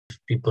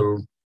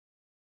people,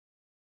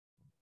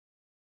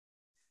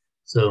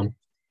 so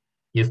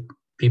if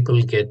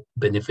people get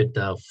benefit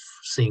of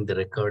seeing the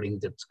recording,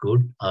 that's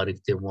good. Or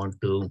if they want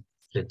to,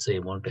 let's say,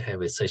 want to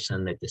have a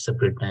session at a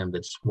separate time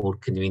that's more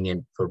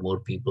convenient for more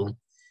people,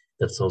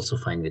 that's also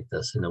fine with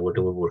us.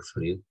 Whatever works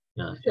for you.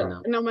 Yeah.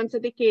 ನಾನು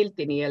ಒಂದ್ಸತಿ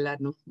ಕೇಳ್ತೀನಿ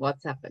ಎಲ್ಲಾರ್ನು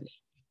WhatsApp ಅಲ್ಲಿ.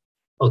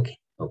 Okay.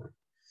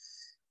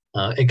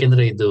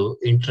 ಯಾಕೆಂದ್ರೆ ಇದು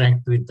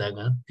interactive ಇದ್ದಾಗ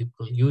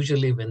people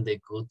usually when they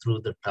go through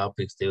the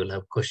topics they will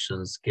have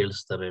questions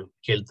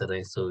ಕೇಳ್ತಾರೆ.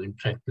 So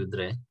interactive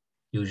ಇದ್ರೆ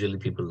usually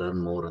people learn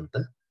more ಅಂತ.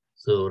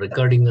 So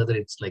recording other,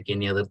 it's like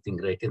any other thing,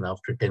 right? And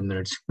after 10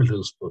 minutes you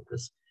lose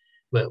focus,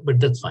 but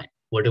that's fine.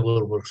 Whatever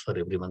works for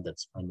everyone,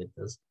 that's fine with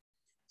us.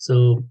 So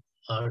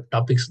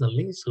topics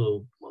only. So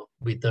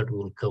we thought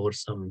we'll cover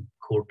some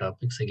core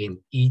topics. Again,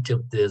 each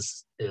of this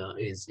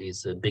is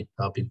a big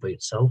topic by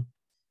itself.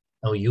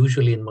 Now,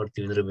 usually in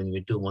Martivindra, when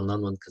we do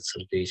one-on-one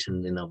consultation,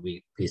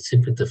 we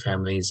sit with the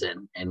families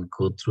and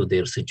go through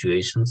their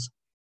situations,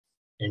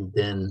 and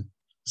then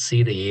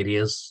see the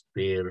areas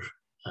where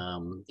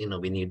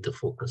we need the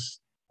focus.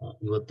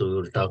 We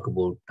will talk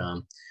about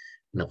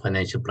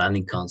financial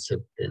planning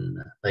concept and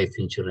life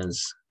insurance,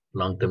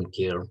 long-term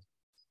care,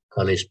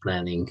 college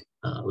planning,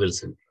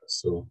 Wilson.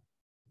 So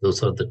those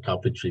are the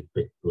topics we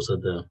picked. Those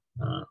are the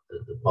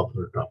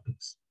popular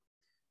topics.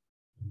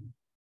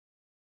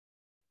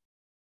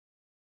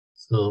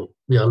 So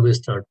we always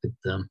start with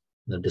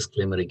the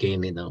disclaimer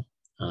again.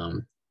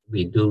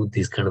 We do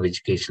these kind of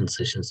education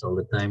sessions all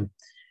the time.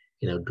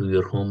 Do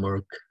your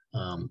homework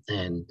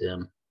and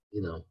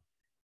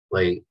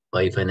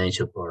buy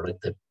financial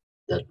product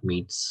that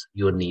meets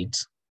your needs.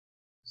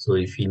 So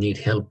if you need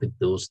help with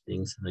those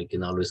things, you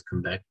can always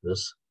come back to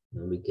us.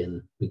 We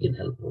can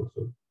help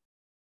also.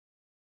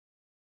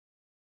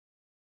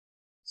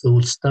 So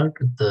we'll start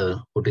with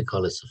what we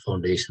call as the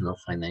foundation of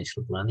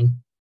financial planning.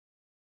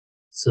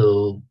 So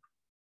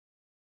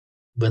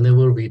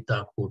whenever we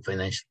talk about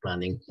financial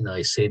planning,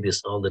 I say this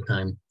all the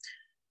time.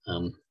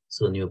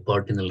 So new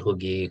partner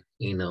hogi,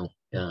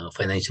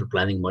 financial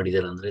planning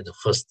ಮಾಡಿದಾರೆ ಅಂದ್ರೆ the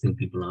first thing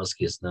people ask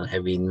is,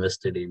 have you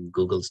invested in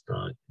Google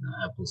stock,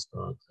 Apple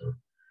stocks, or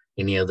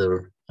any other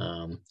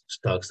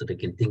stocks that I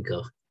can think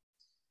of?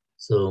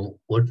 So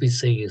what we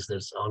say is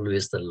that's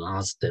always the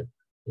last step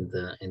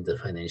in the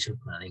financial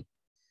planning.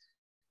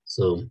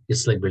 So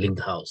it's like building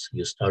the house.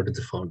 You start with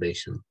the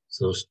foundation.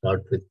 So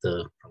start with the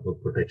proper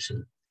protection,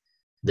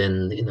 then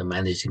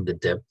managing the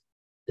debt,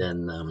 then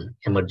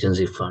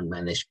emergency fund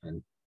management,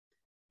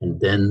 and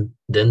then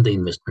the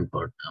investment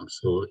part comes.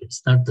 So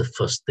it's not the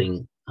first thing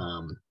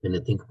when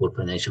you think about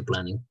financial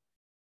planning.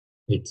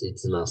 It's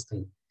the last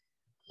thing.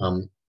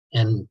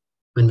 And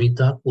when we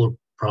talk about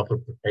proper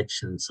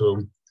protection, so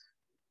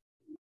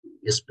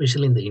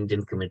especially in the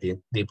Indian community,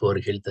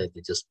 Deepawari Helta,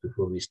 just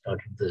before we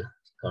started the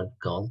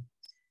call,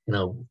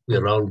 we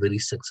are all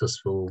very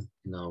successful.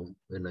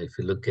 If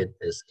you look at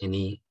as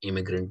any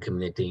immigrant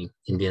community,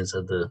 Indians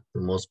are the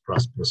most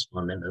prosperous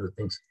one and other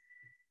things.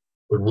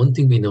 But one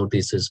thing we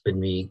notice is when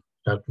we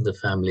talk to the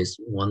families,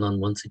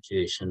 one-on-one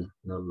situation,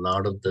 a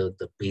lot of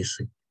the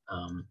basic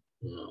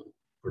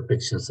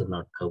protections are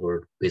not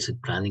covered. Basic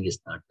planning is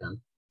not done.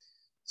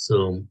 So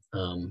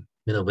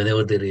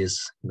whenever there is,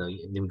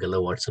 nimgala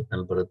WhatsApp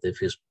nal barutte,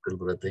 Facebook nal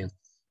barutte,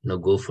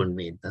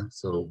 GoFundMe.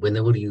 So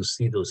whenever you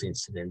see those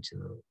incidents,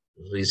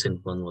 recent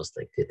one was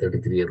like a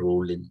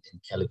 33-year-old in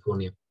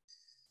California,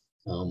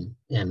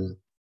 and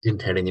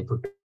didn't had any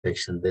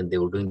protection. Then they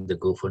were doing the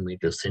GoFundMe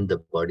to send the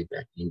body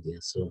back to India.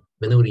 So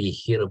whenever you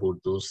hear about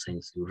those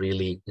things, you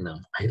really,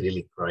 I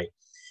really cry.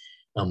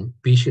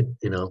 We should,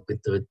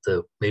 with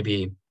maybe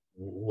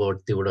what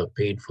they would have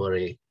paid for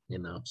a,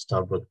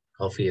 Starbucks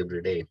coffee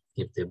every day,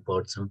 if they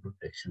bought some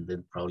protection,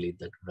 then probably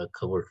that would have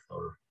covered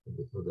for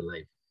the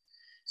life.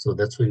 So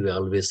that's why we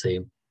always say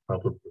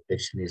proper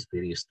protection is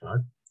where you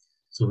start.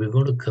 So we're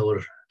going to cover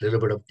a little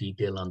bit of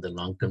detail on the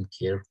long-term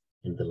care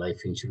and the life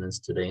insurance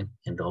today,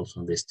 and also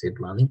on the estate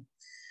planning.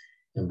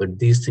 But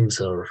these things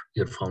are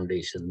your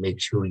foundation. Make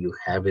sure you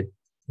have it,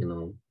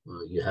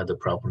 you have the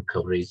proper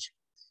coverage.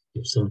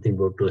 If something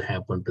were to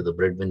happen to the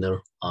breadwinner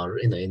or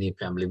any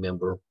family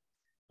member,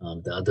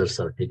 the others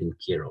are taken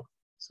care of.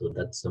 So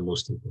that's the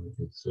most important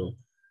thing. So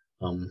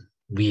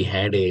we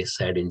had a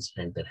sad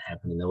incident that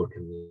happened in our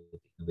community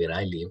where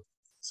I live.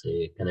 It's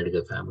a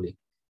Kannadiga family.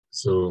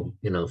 So,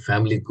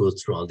 family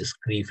goes through all this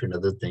grief and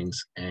other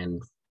things,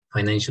 and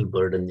financial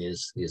burden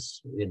is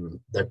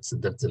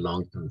that's a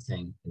long-term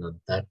thing.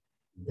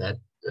 That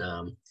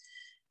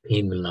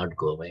pain will not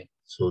go away.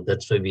 So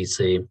that's why we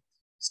say,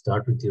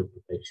 start with your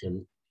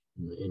protection,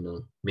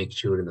 make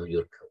sure,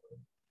 you're covered.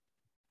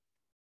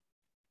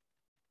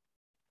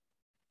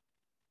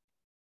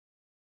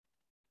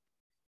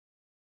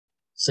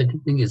 Second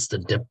thing is the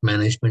debt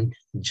management.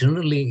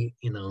 Generally,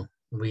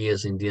 we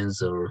as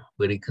Indians are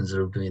very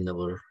conservative in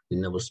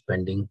our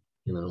spending.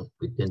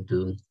 We tend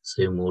to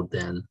save more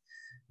than,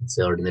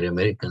 say, ordinary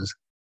Americans.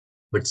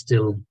 But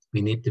still,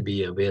 we need to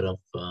be aware of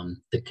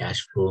the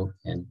cash flow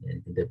and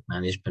the debt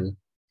management.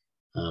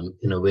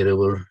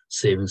 wherever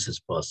savings is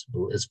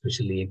possible,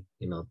 especially,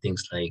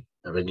 things like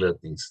regular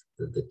things,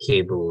 the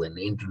cable and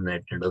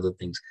internet and other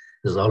things.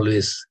 There's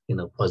always,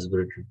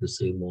 possibility to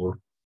save more.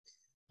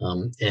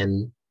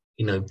 And,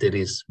 if there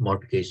is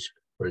mortgage,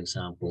 for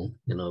example,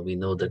 we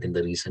know that in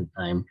the recent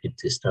time, it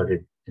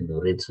started,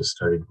 rates have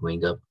started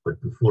going up. But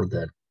before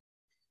that,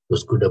 it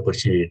was good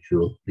opportunity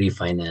to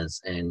refinance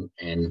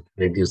and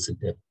reduce the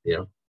debt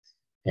there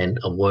and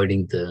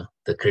avoiding the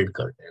credit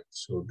card debt.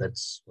 So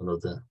that's one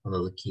of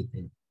the key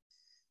things.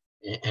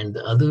 And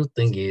the other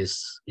thing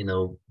is,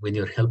 when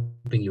you're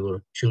helping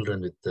your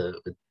children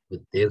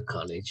with their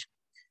college,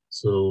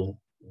 so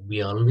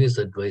we always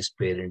advise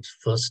parents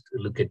first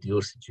look at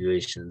your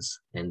situations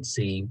and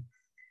see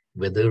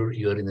whether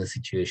you're in a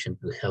situation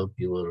to help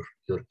your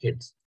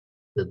kids.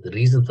 The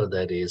reason for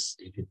that is,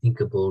 if you think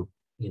about,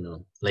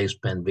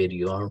 lifespan where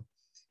you are,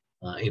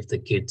 if the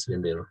kids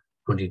when they're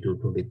 22,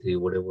 23,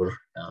 whatever,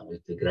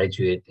 if they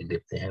graduate and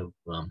if they have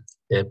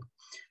debt,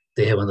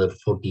 they have another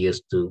 40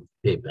 years to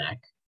pay back.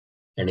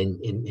 And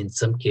in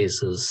some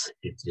cases,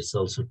 it's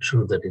also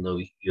true that,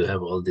 you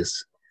have all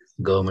this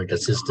government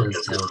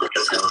assistance now.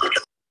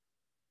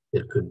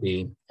 There could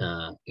be,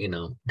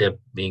 debt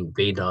being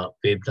waived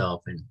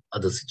off, and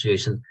other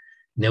situations.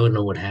 Never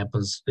know what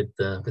happens with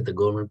the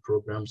government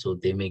program, so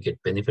they may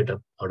get benefit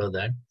out of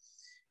that.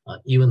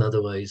 Even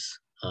otherwise,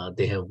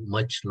 they have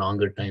much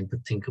longer time to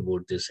think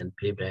about this and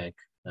pay back,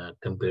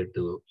 compared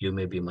to you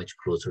may be much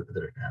closer to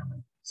the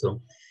retirement.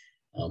 So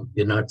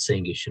we're not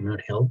saying you should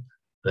not help,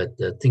 but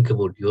think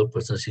about your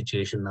personal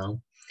situation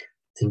now.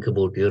 Think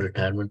about your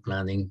retirement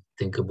planning.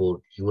 Think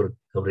about your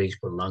coverage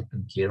for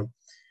long-term care,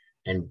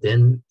 and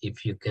then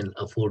if you can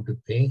afford to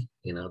pay,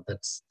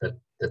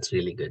 that's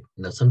really good.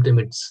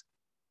 Sometimes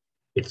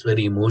it's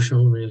very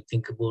emotional when you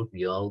think about.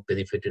 We all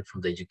benefited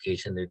from the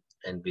education,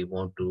 and we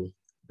want to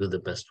do the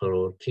best for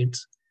our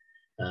kids.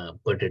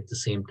 But at the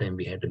same time,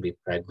 we had to be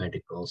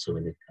pragmatic also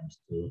when it comes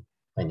to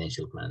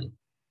financial planning.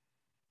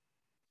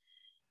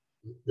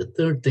 The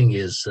third thing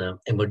is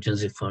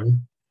emergency fund.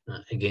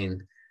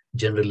 Again,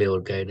 generally our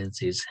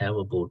guidance is have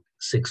about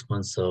 6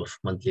 months of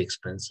monthly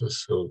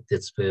expenses. So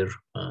that's where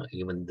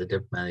even the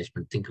debt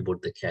management, think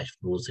about the cash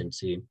flows and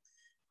see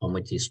how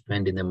much you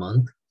spend in a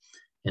month,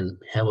 and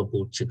have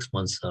about 6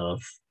 months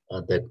of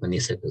that money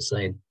set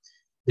aside.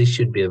 This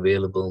should be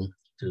available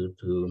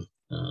to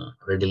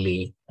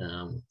readily,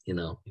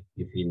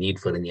 if you need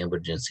for any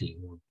emergency,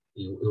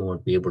 you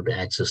won't be able to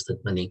access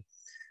that money.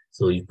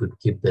 So you could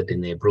keep that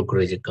in a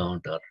brokerage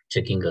account or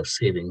checking or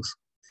savings.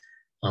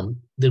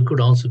 There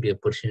could also be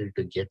opportunity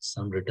to get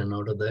some return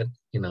out of that.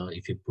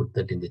 If you put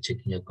that in the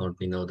checking account,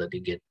 we know that you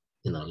get,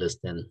 less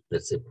than,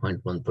 let's say,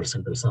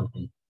 0.1% or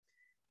something.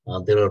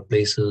 There are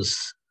places,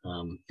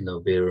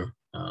 where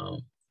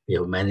we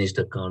have managed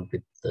account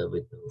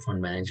with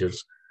fund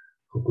managers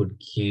who could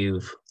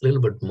give a little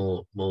bit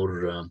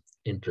more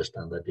interest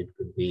on that. It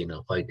could be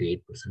 5 to 8%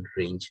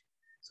 range.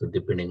 So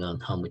depending on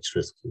how much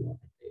risk you want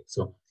to take.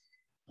 So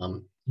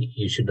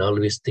you should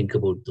always think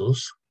about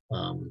those,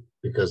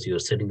 because you're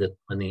setting that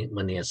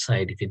money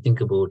aside. If you think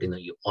about,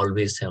 you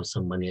always have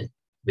some money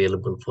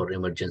available for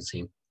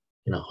emergency.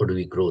 How do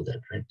we grow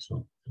that, right?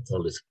 So that's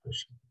always a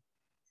question.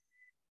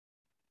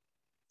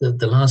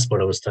 The last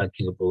part I was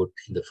talking about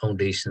in the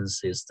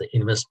foundations is the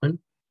investment.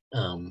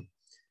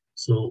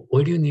 So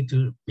why do you need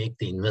to make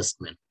the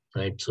investment,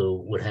 right? So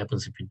what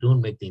happens if you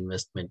don't make the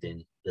investment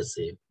in, let's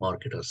say,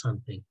 market or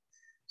something?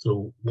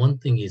 So one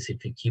thing is,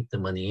 if you keep the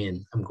money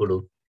in, I'm going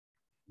to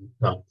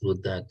talk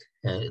about that,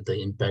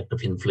 the impact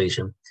of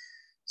inflation.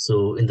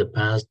 So in the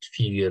past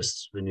few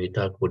years, when we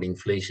talk about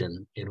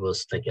inflation, it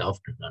was like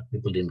afterthought.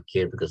 People didn't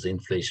care because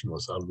inflation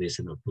was always,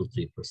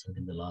 2-3%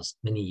 in the last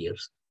many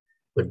years.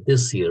 But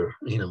this year,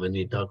 when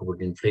we talk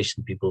about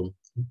inflation, people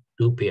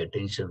do pay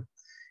attention.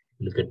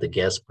 Look at the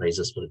gas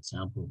prices, for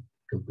example,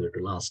 compared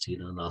to last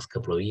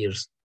couple of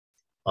years.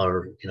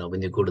 Or,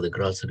 when you go to the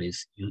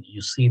groceries,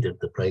 you see that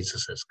the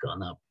prices has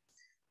gone up.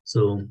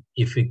 So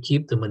if you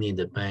keep the money in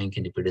the bank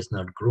and if it is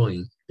not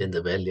growing, then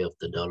the value of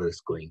the dollar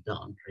is going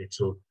down, right?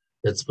 So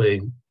that's why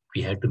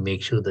we had to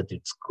make sure that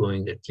it's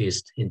going at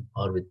least in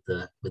par with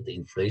the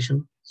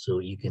inflation, so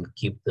you can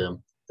keep the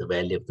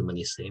value of the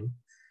money same.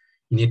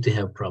 You need to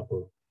have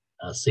proper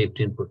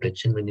safety and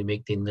protection when you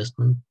make the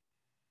investment,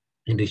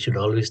 and you should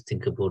always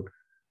think about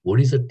what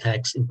is the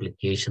tax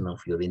implication of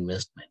your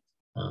investment.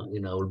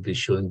 I will be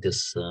showing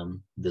this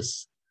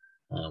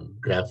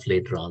graph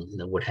later on.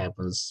 What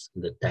happens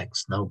in the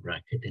tax now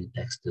bracket and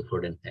tax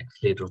deferred and tax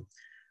later.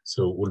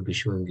 So we'll be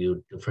showing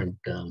you different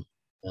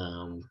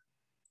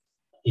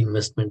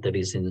investment that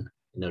is in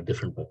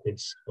different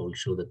buckets. I will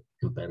show the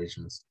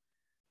comparisons.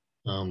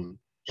 And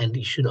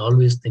you should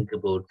always think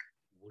about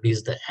what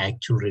is the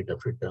actual rate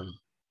of return.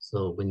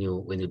 So when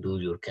you do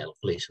your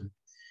calculation,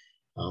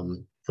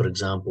 for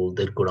example,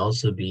 there could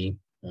also be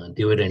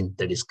dividend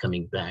that is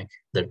coming back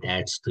that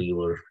adds to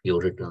your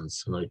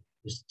returns.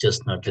 It's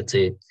just not, let's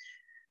say,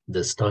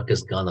 the stock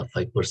has gone up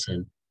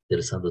 5%. There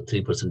is another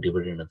 3%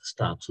 dividend of the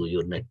stock, so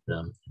your net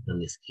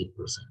return is 8%.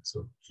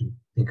 So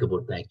think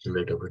about the actual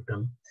rate of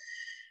return.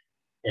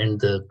 And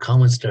the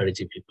common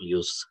strategy people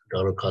use,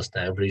 dollar cost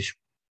average.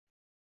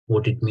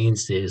 What it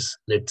means is,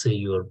 let's say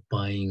you are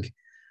buying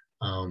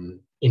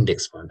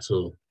index fund.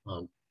 So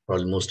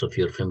probably most of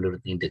you are familiar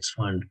with the index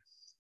fund.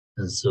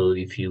 And so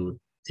if you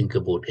think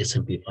about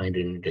S&P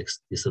 500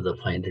 index, these are the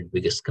 500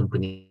 biggest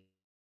companies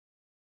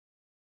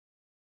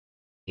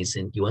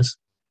in US.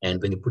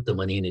 And when you put the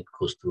money in, it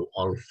goes through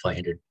all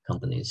 500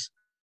 companies.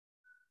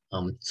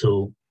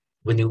 So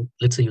when you,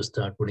 let's say you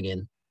start putting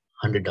in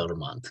 $100 a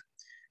month,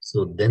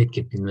 so then it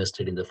gets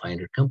invested in the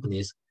 500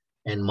 companies,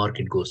 and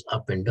market goes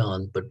up and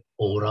down, but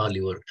overall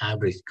your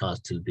average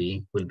cost will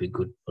be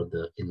good for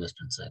the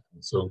investment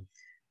cycle. So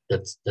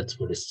that's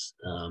what is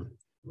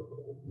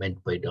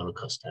meant by dollar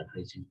cost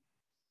averaging.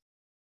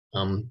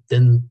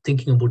 Then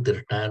thinking about the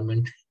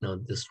retirement,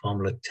 this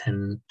formula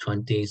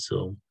 10-20.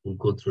 So we'll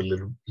go through a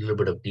little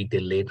bit of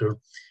detail later.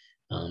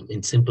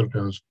 In simple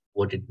terms,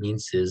 what it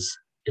means is,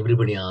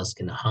 everybody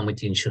asks, how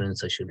much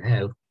insurance I should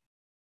have.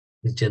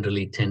 It's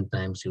generally 10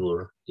 times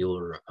your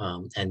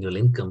annual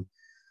income.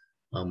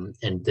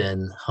 And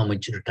then how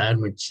much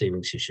retirement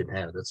savings you should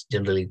have. That's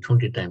generally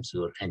 20 times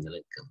your annual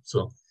income.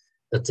 So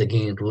that's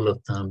again rule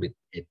of thumb.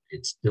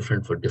 It's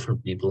different for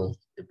different people.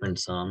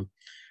 Depends on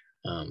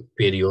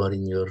where you are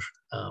in your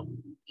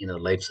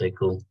life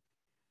cycle,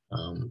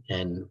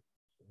 and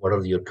what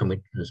are your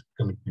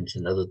commitments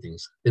and other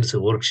things. There's a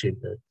worksheet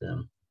that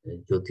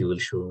Jyothi will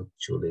show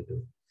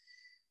later.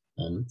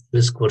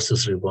 Risk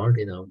versus reward.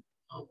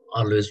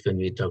 Always when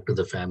we talk to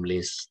the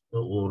families,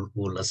 who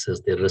will assess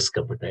their risk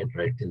appetite,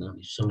 right?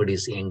 If somebody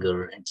is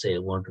younger and say,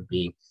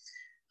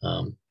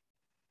 um,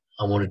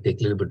 I want to take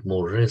a little bit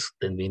more risk,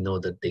 then we know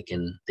that they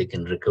can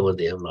recover.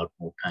 They have a lot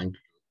more time to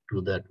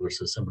do that,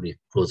 versus somebody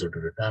closer to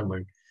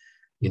retirement.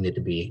 You need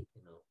to be,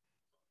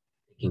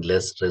 taking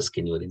less risk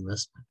in your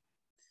investment.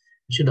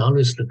 You should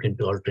always look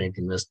into alternate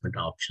investment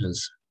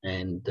options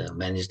and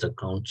manage the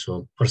account.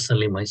 So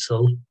personally,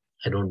 myself,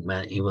 I don't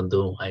even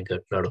though I got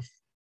a lot of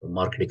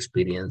market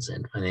experience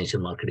and financial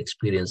market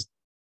experience,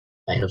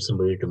 I have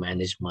somebody to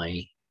manage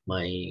my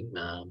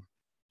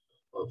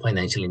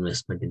financial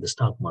investment in the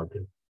stock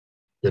market.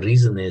 The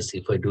reason is,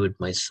 if I do it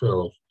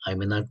myself, I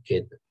may not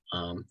get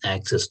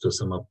access to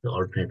some of the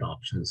alternate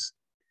options,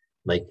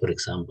 like for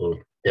example,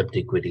 debt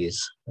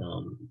equities,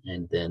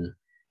 and then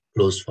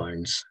closed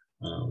funds,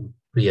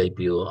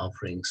 pre-IPO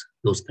offerings,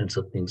 those kinds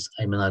of things.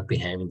 I may not be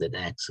having that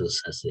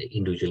access as an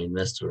individual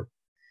investor.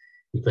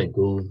 If I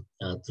go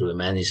through a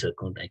managed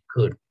account, I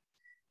could.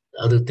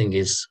 The other thing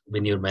is,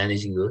 when you're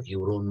managing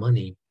your own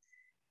money,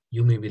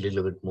 you may be a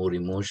little bit more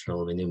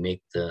emotional when you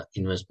make the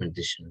investment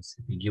decisions.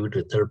 If you give it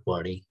to a third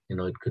party,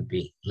 it could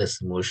be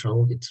less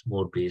emotional. It's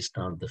more based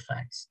on the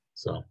facts.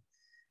 So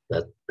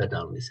that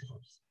always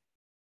helps.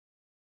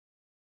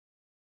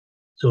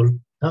 So we'll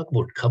talk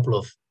about a couple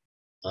of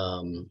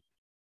um,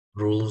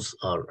 rules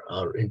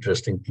or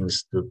interesting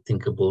things to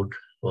think about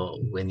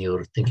when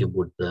you're thinking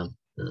about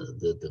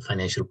the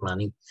financial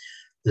planning.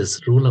 This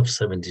rule of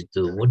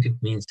 72, what it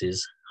means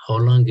is how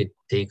long it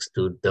takes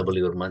to double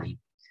your money.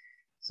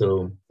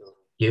 So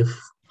if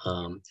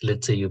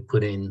let's say you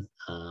put in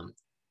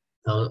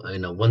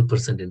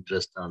 1%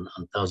 interest on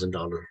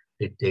 $1,000,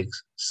 it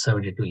takes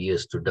 72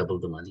 years to double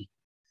the money.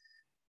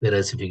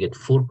 Whereas if you get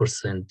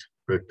 4%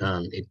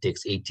 return, it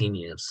takes 18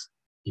 years.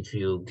 If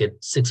you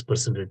get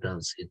 6%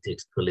 returns, it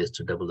takes 12 years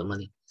to double the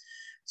money.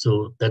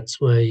 So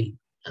that's why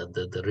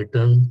the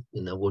return,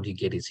 what you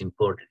get is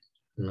important.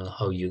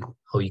 How you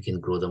can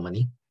grow the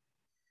money.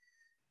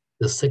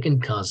 The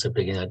second concept,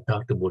 again, I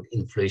talked about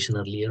inflation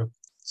earlier.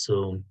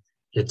 So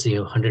let's say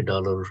you have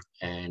 $100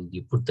 and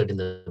you put that in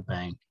the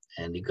bank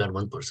and you got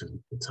 1%.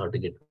 It's hard to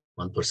get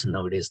 1%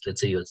 nowadays.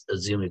 Let's say you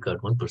assume you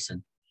got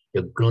 1%.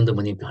 You've grown the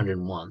money to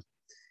 101,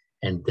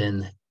 and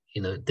then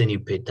you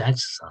pay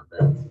taxes on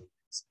that.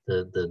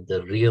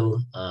 The real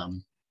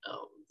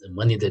the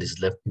money that is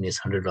left in is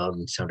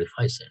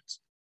 $100.75,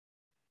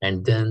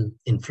 and then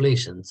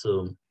inflation.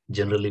 So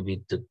generally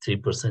we took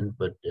 3%,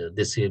 but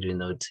this year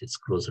it's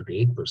closer to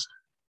 8%.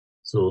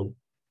 So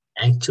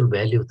actual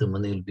value of the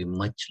money will be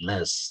much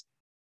less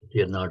if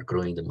you're not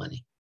growing the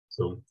money.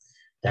 So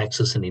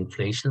taxes and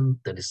inflation,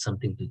 that is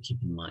something to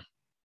keep in mind.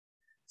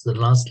 So the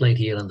last slide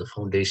here on the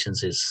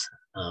foundations is,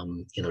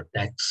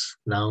 tax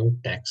now,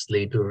 tax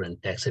later,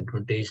 and tax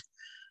advantage.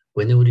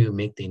 Whenever you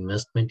make the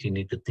investment, you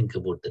need to think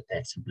about the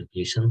tax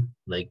implication,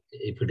 like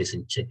if it is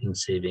in checking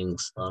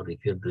savings, or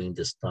if you're doing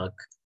the stock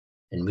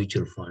and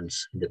mutual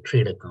funds, the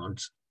trade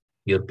accounts,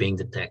 you're paying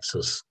the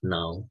taxes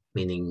now,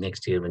 meaning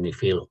next year when you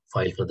file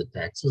for the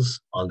taxes,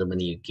 all the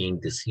money you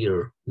gained this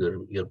year,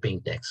 you're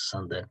paying taxes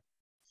on that.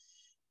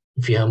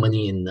 If you have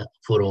money in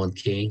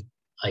 401k,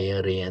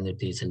 IRA,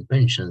 annuities, and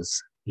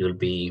pensions, you'll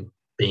be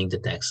paying the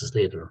taxes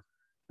later.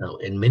 Now,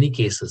 in many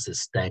cases,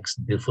 it's tax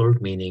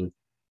deferred, meaning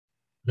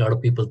a lot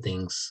of people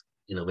thinks,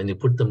 when you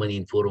put the money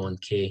in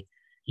 401k,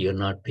 you're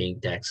not paying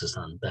taxes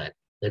on that.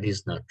 That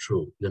is not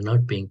true. You're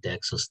not paying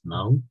taxes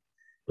now,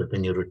 but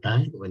when you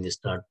retire, when you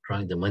start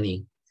drawing the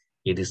money,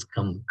 it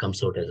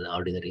comes out as an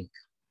ordinary income.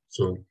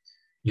 So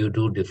you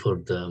do defer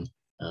the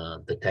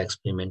tax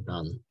payment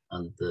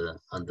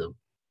the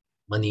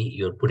money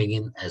you're putting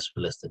in as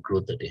well as the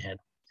growth that you had.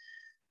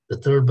 The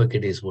third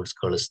bucket is what's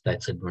called as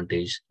tax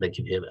advantage. Like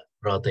if you have a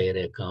Roth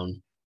IRA account,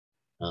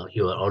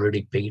 you are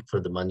already paid for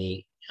the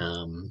money,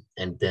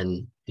 and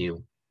then the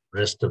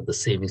rest of the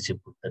savings you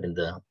put that in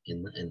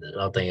the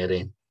Roth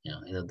IRA.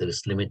 There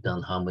is limit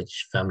on how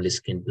much families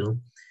can do.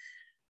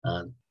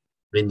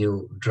 When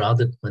you draw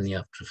that money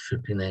after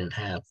 59 and a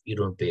half, you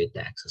don't pay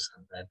taxes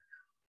on that.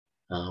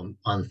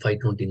 On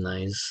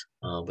 529s,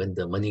 when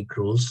the money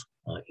grows,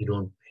 you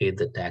don't pay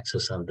the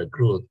taxes on the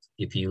growth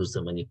if you use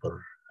the money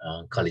for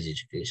college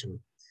education.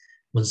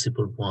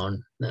 Municipal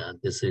bond,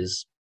 this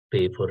is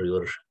pay for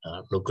your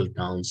local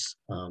towns.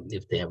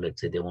 If they have,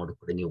 let's say, they want to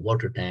put a new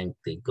water tank,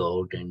 they go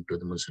out and do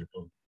the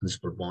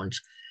municipal bonds,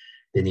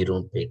 then you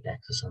don't pay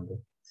taxes on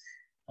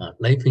them.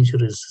 Life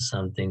insurance is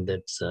something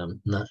that's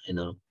not,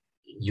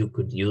 you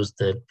could use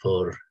that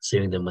for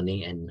saving the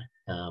money and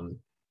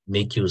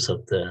make use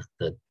of the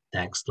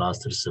tax loss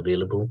that is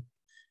available,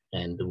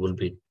 and we'll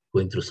be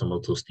going through some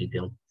of those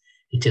details.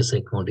 HSA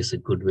account is a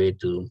good way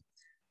to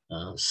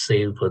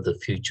save for the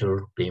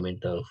future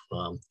payment of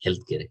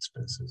healthcare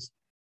expenses.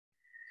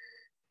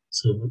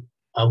 So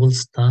I will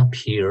stop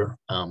here,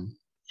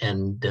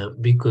 and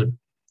we could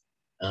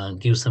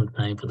give some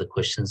time for the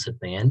questions at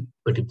the end.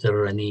 But if there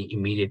are any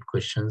immediate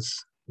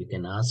questions, you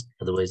can ask.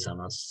 Otherwise,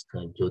 I'll ask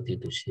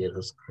Jyothi to share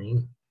her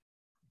screen.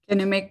 Can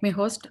you make me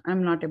host?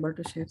 I'm not able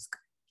to share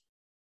screen.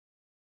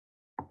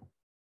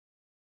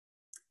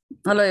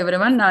 Hello,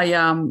 everyone. I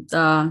am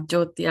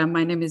Jyothi.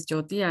 My name is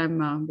Jyothi.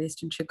 I'm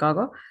based in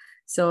Chicago.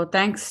 So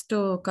thanks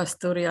to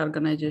Kasturi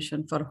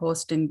organization for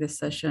hosting this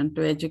session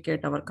to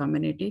educate our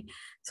community.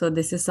 So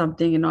this is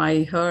something,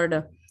 I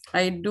heard,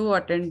 I do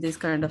attend these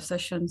kind of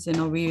sessions,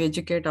 we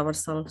educate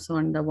ourselves,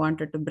 and I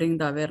wanted to bring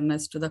the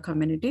awareness to the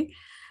community.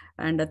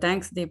 And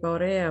thanks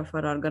Deepavare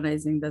for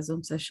organizing the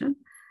Zoom session,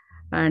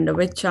 and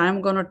which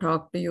I'm going to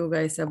talk to you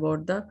guys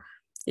about the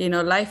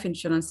life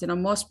insurance.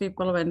 Most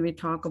people, when we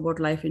talk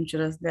about life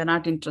insurance, they're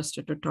not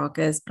interested to talk.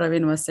 As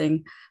Praveen was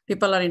saying,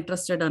 people are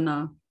interested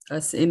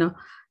in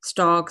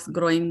stocks,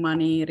 growing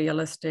money, real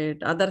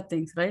estate, other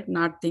things, right?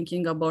 Not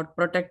thinking about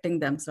protecting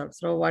themselves.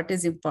 So what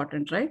is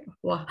important, right?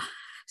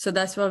 So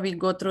that's why we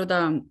go through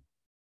the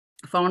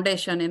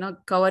foundation,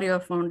 cover your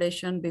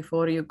foundation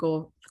before you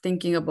go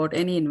thinking about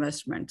any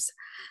investments.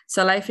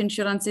 So life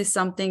insurance is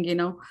something,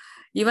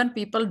 even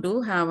people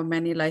do have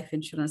many life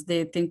insurance.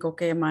 They think,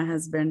 okay, my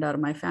husband or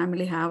my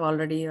family have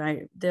already,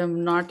 right? They've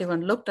not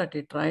even looked at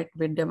it, right?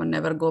 We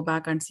never go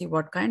back and see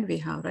what kind we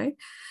have, right?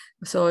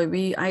 So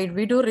we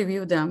do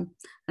review them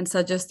and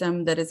suggest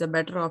them there is a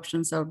better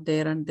options out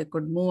there, and they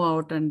could move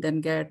out and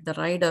then get the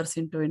riders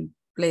in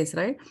place,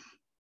 right?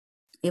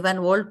 Even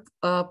old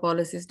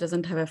policies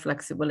doesn't have a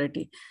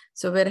flexibility.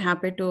 So we're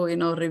happy to,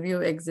 review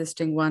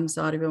existing ones,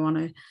 or we want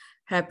to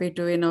happy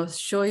to,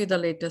 show you the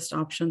latest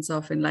options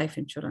of in life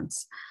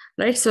insurance,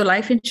 right? So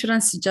life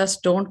insurance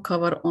just don't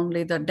cover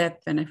only the death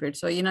benefit.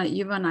 So,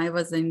 even I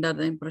was under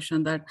the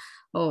impression that,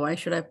 oh, why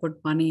should I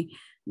put money?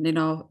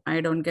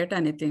 I don't get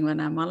anything when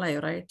I'm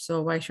alive, right?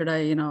 So why should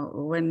I,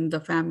 when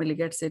the family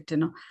gets it,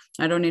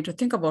 I don't need to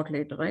think about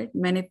later, right?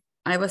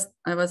 I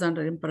was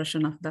under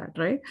impression of that,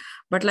 right?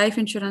 But life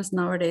insurance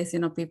nowadays,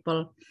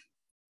 people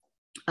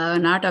are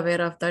not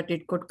aware of that.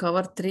 It could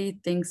cover three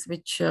things,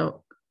 which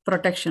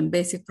protection,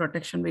 basic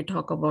protection we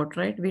talk about,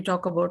 right? We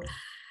talk about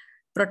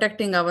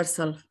protecting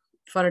ourselves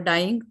for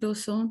dying too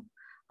soon,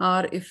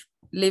 or if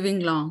living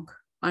long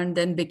and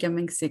then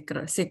becoming sick,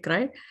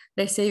 right?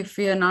 Let's say if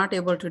we are not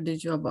able to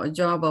do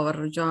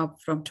our job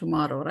from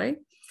tomorrow, right?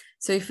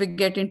 So if we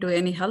get into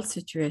any health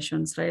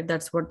situations, right,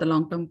 that's what the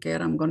long-term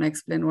care, I'm going to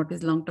explain what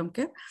is long-term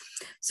care.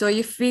 So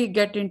if we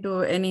get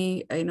into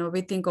any,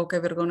 we think, okay,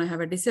 we're going to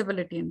have a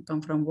disability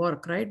income from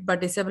work, right?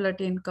 But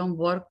disability income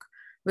work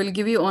will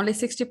give you only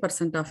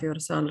 60% of your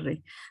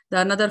salary.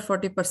 The another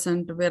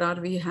 40%, where are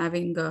we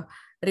having a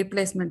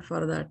replacement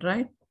for that,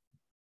 right?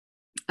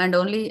 And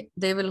only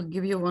they will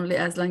give you only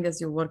as long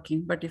as you're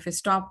working. But if you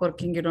stop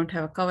working, you don't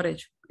have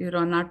coverage. You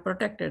are not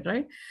protected,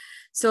 right?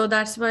 So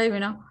that's why,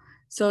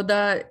 so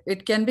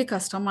it can be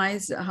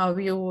customized how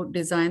you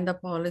design the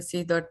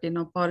policy, that,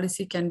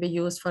 policy can be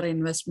used for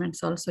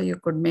investments also. You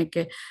could make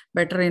a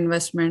better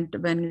investment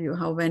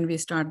when we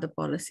start the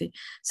policy.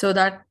 So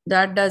that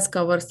does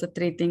covers the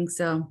three things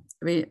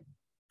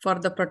for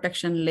the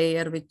protection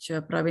layer, which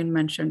Praveen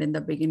mentioned in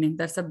the beginning.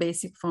 That's the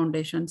basic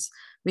foundations.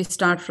 We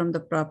start from the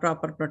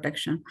proper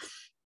protection.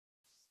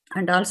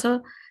 And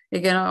also,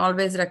 again, I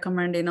always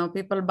recommend,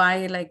 people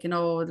buy like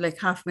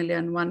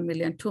 $500,000, 1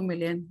 million, 2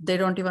 million. They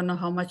don't even know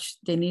how much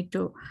they need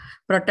to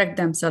protect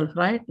themselves,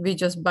 right? We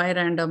just buy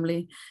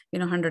randomly,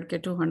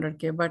 100K,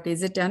 200K, but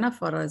is it enough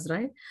for us,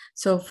 right?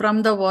 So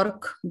from the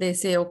work, they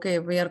say, okay,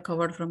 we are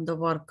covered from the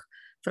work.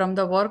 From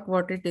the work,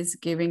 what it is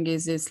giving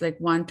is like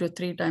 1 to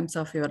 3 times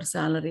of your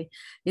salary.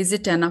 Is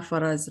it enough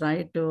for us,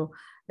 right?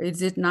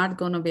 Is it not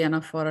going to be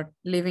enough for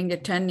living a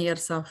 10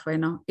 years of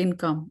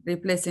income,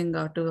 replacing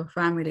to a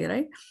family,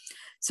 right?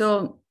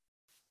 So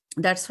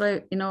That's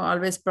why,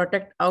 always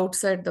protect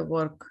outside the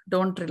work.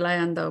 Don't rely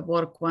on the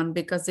work one,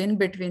 because in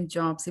between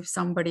jobs, if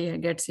somebody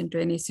gets into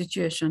any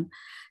situation,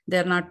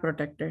 they're not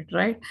protected,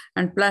 right?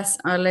 And plus,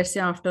 let's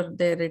say after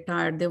they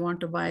retired, they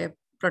want to buy a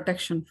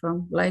protection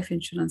from life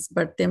insurance,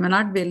 but they may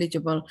not be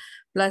eligible.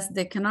 Plus,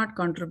 they cannot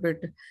contribute.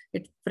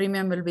 It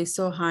premium will be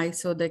so high,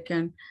 so they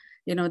can,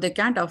 they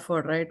can't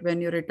afford, right? When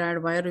you're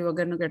retired, why are you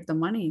going to get the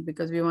money?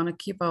 Because we want to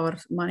keep our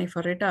money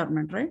for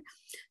retirement, right?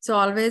 So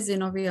always,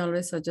 we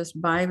always suggest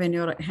buy when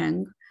you're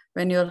young,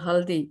 when you're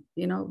healthy,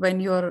 when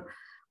you're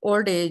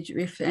old age,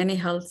 if any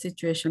health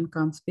situation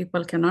comes,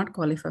 people cannot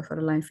qualify for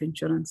life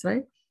insurance,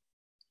 right?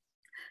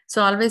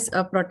 So always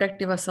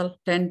protect yourself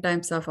 10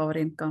 times of our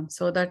income,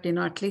 so that,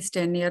 at least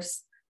 10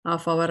 years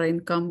of our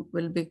income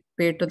will be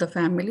paid to the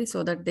family,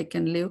 so that they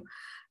can live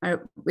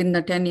in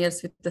the 10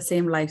 years with the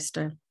same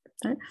lifestyle,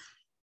 right?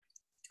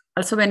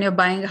 Also, when you're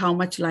buying how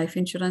much life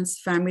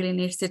insurance family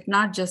needs, it's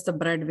not just the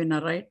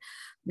breadwinner, right?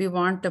 We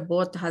want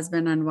both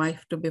husband and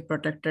wife to be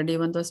protected,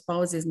 even though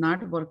spouse is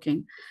not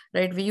working,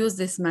 right? We use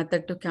this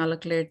method to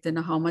calculate,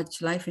 how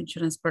much life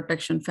insurance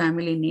protection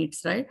family needs,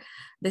 right?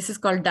 This is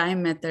called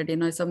dime method.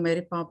 It's a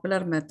very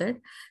popular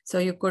method. So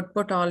you could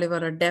put all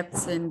your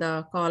debts in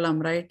the column,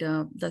 right?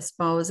 The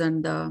spouse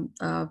and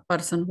the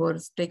person who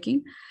is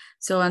taking.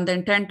 So, and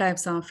then 10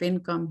 types of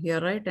income here,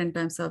 right? 10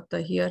 times of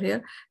the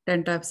here,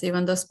 10 types.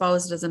 Even though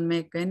spouse doesn't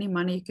make any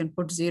money, you can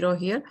put 0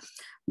 here.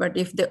 But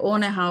if they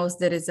own a house,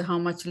 there is how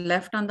much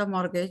left on the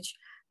mortgage,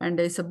 and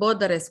it's both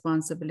the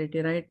responsibility,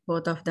 right?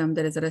 Both of them,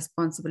 there is a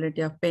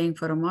responsibility of paying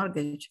for a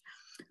mortgage,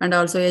 and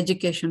also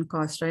education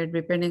cost, right?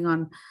 Depending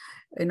on,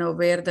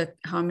 where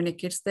how many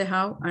kids they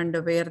have and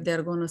where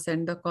they're going to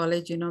send the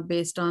college,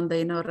 based on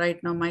the, right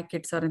now my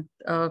kids are in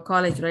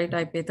college, right?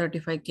 I pay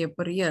 35K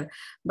per year,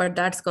 but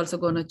that's also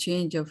going to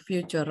change your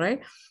future,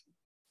 right?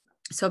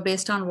 So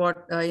based on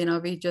what,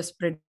 we just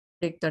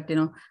predict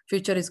that,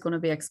 future is going to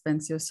be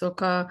expensive. So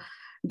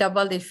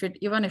double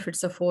even if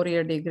it's a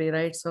 4-year degree,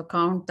 right? So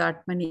count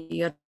that many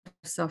years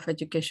of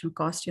education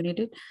cost you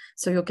needed.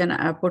 So you can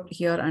put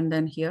here and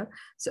then here.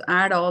 So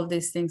add all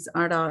these things,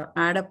 add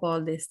up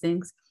all these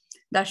things.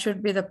 That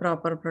should be the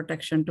proper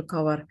protection to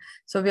cover.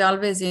 So we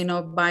always,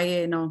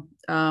 buy,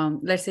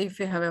 let's say if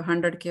you have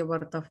 100K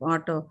worth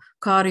of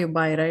car you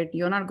buy, right?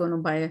 You're not going to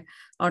buy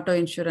auto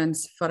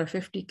insurance for a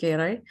 50K,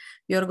 right?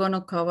 You're going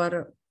to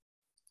cover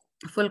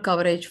full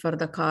coverage for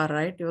the car,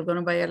 right? You're going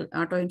to buy an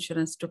auto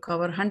insurance to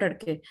cover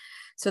 100K.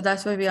 So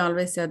that's why we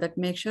always say that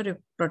make sure you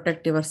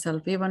protect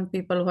yourself, even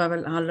people who have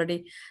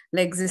already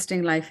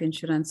existing life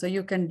insurance. So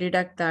you can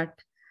deduct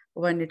that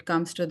when it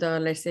comes to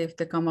the, let's say if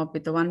they come up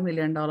with a $1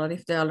 million,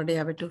 if they already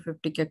have a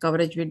 250K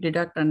coverage, we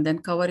deduct and then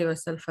cover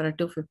yourself for a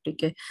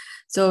 250K.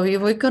 So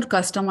we could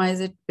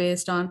customize it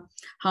based on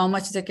how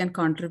much they can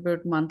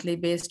contribute monthly.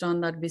 Based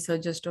on that, we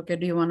suggest, okay,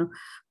 do you want to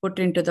put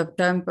into the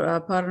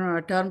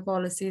term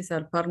policies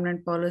or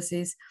permanent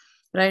policies,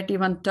 right?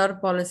 Even term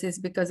policies,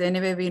 because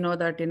anyway, we know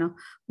that,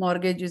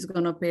 mortgage is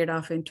going to pay it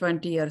off in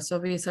 20 years. So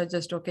we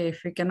suggest, okay,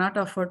 if we cannot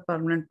afford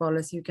permanent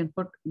policy, you can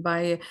buy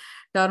a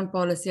term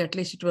policy, at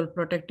least it will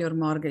protect your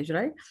mortgage,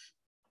 right?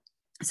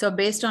 So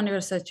based on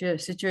your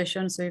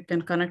situation, so you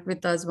can connect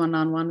with us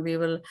one-on-one. We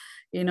will,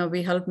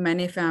 we help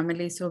many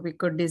families, so we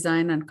could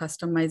design and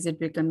customize it.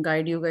 We can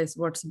guide you guys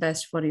what's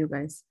best for you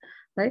guys,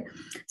 right?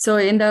 So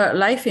in the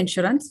life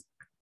insurance,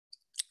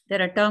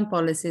 there are term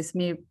policies.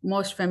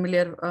 Most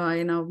familiar,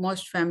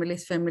 most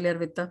families familiar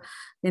with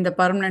in the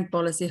permanent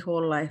policy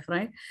whole life,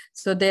 right?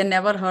 So they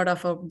never heard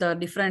of the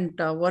different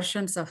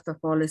versions of the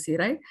policy,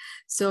 right?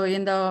 So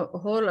in the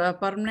whole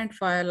permanent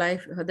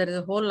life, there is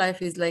a whole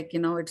life is like,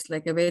 it's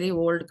like a very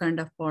old kind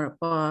of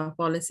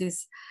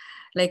policies.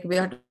 Like we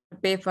have to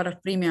pay for a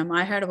premium.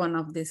 I had one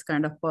of these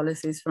kind of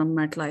policies from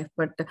MetLife,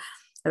 but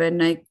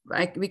when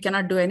we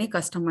cannot do any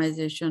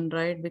customization,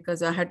 right?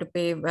 Because I had to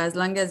pay, as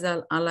long as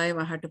I'm alive,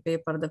 I had to pay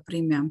for the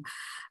premium.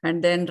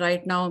 And then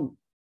right now,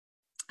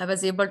 I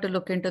was able to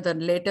look into the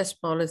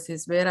latest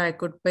policies where I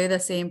could pay the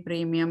same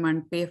premium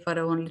and pay for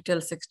only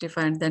till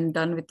 65 and then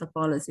done with the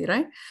policy,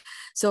 right?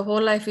 So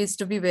whole life is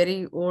to be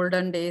very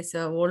olden days,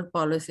 old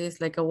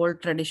policies, like a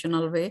old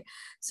traditional way.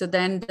 So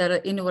then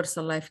the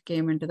universal life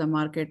came into the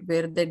market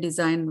where they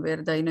designed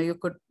where the, you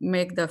could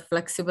make the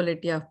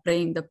flexibility of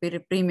paying the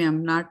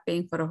premium, not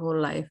paying for a whole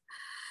life.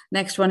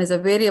 Next one is a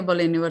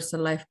variable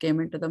universal life came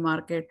into the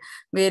market.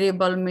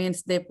 Variable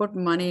means they put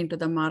money into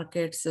the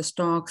markets, the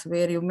stocks,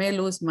 where you may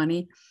lose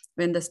money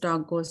when the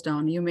stock goes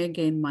down, you may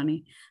gain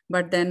money.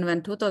 But then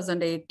when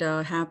 2008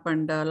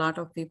 happened, a lot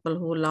of people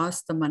who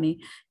lost the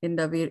money in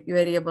the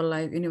variable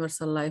life,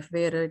 universal life,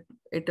 where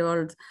it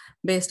was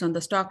based on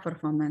the stock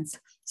performance.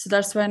 So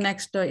that's why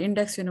next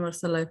index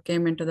universal life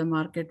came into the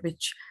market,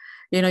 which,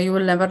 you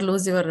will never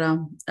lose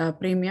your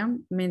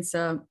premium, means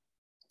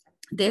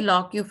they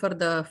lock you for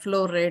the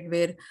floor rate,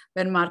 where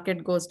when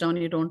market goes down,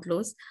 you don't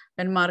lose.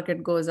 When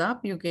market goes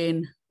up, you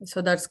gain.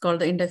 So that's called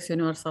the index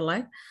universal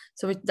life.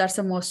 So that's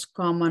the most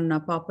common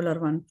popular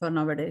one for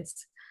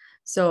nowadays.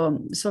 So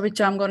which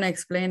I'm going to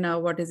explain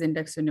what is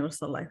index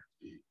universal life.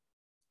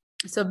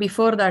 So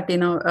before that,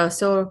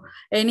 so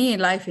any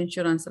life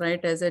insurance,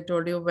 right? As I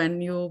told you, when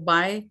you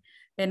buy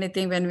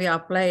anything, when we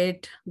apply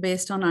it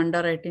based on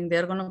underwriting,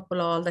 they're going to pull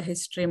all the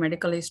history,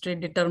 medical history,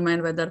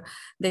 determine whether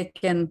they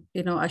can,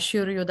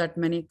 assure you that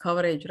many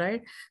coverage,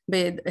 right?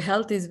 But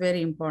health is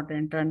very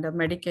important, and the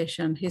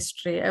medication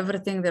history,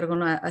 everything, they're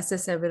going to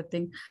assess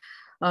everything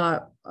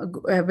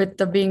with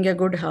the being a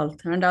good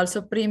health. And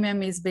also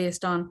premium is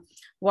based on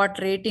what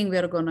rating we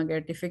are going to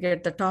get. If you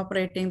get the top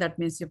rating, that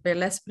means you pay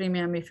less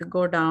premium. If you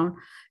go down,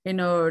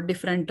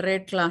 different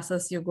rate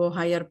classes, you go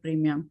higher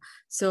premium.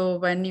 So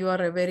when you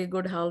are a very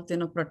good health,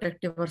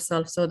 protect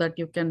yourself so that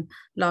you can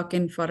lock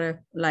in for a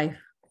life.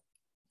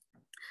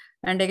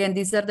 And again,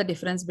 these are the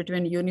difference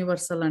between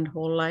universal and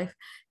whole life.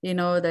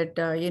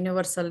 That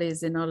universal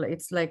is,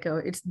 it's like,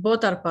 it's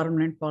both are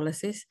permanent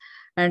policies.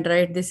 And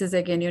right, this is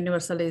again,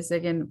 universal is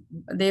again,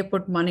 they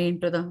put money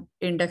into the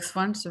index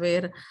funds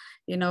where,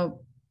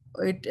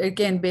 it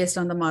again based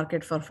on the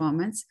market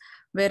performance,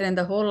 where in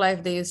the whole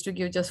life they used to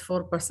give just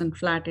 4%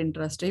 flat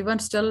interest. Even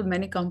still,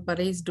 many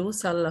companies do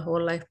sell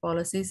whole life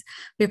policies.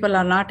 People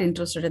are not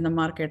interested in the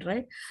market,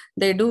 right?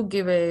 They do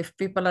give if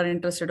people are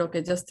interested,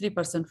 okay, just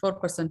 3%,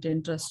 4%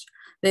 interest.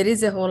 There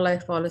is a whole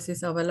life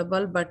policies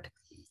available, but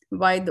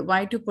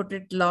why to put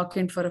it lock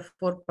in for a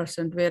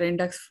 4% where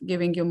index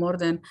giving you more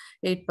than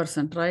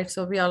 8%, right?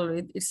 So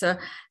it's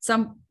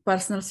some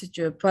personal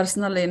situation,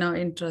 personal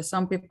interest.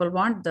 Some people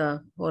want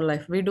the whole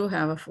life. We do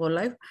have a whole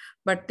life,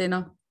 but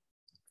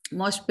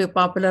most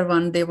popular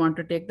one, they want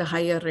to take the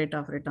higher rate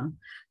of return,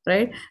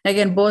 right?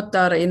 Again, both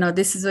are,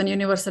 this is when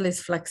universal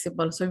is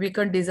flexible. So we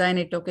can design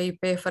it, okay, you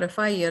pay for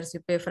 5 years,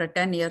 you pay for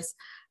 10 years,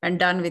 and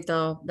done with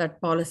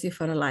that policy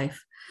for a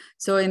life.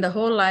 So in the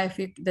whole life,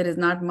 there is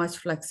not much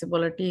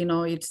flexibility.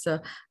 It's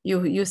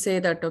you say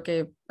that,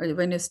 okay,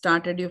 when you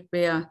started, you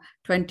pay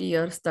 20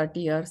 years, 30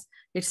 years,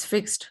 it's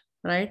fixed,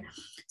 right?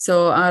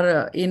 So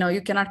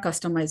you cannot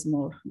customize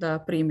more the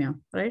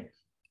premium, right?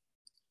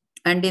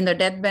 And in the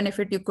death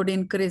benefit, you could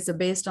increase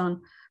based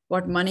on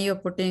what money you're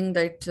putting,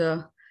 that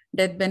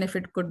death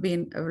benefit could be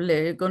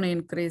going to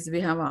increase.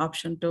 We have an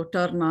option to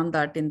turn on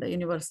that in the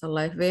universal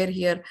life, where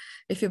here,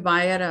 if you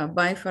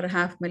buy for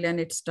 $500,000,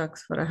 it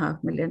stocks for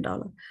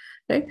 $500,000,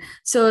 right?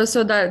 So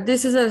that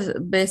this is a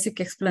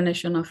basic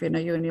explanation of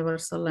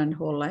universal and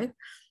whole life.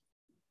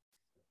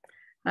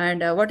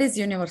 And what is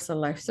universal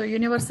life? So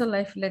universal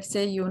life, let's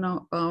say,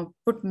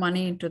 put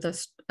money into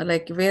the,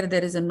 like where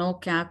there is a no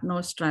cap,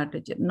 no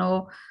strategy,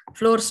 no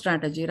floor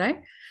strategy,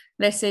 right?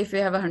 Let's say if you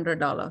have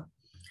 $100.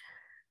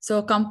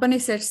 So company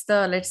sets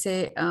the, let's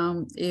say,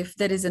 if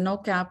there is a no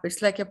cap,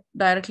 it's like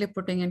directly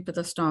putting into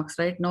the stocks,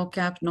 right? No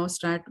cap, no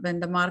strat. When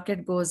the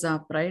market goes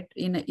up, right?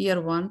 In year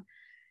one,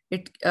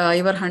 your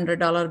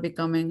 $100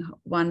 becoming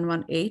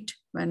 118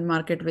 when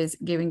market was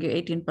giving you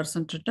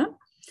 18% return.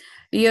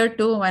 Year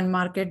two, when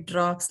market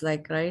drops,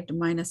 like, right,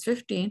 minus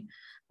 15,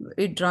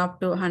 it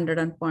dropped to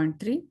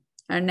 100.3.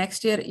 And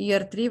next year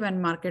 3, when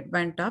market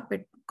went up,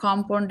 it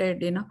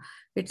compounded,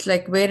 it's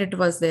like where it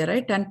was there,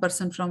 right?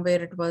 10% from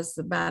where it was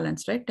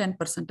balanced, right?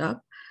 10%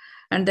 up.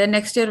 And then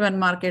next year, when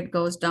market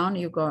goes down,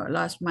 you go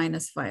last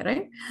 -5,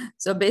 right?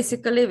 So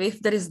basically,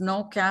 if there is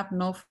no cap,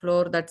 no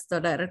floor, that's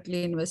the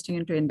directly investing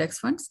into index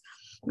funds,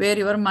 where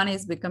your money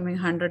is becoming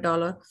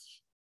 $100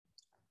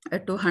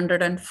 to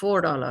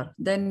 $104.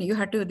 Then you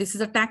have to, this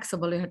is a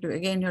taxable, you have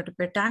to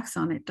pay tax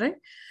on it, right?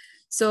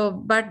 So,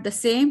 but the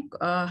same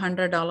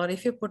 $100,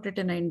 if you put it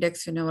in an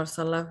index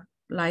universal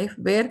life,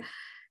 where,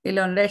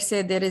 let's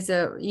say there is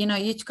a,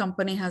 each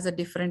company has a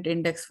different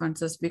index funds.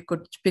 So we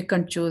could pick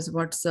and choose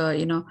what's,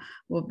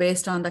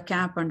 based on the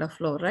cap and the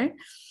floor, right?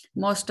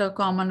 Most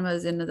common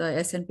was in the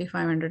S&P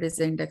 500 is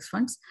the index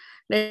funds.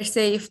 Let's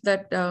say if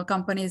that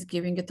company is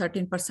giving you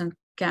 13%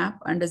 cap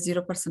and a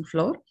 0%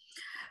 floor,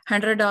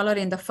 $100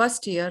 in the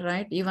first year,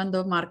 right? Even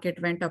though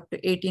market went up to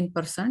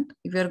 18%,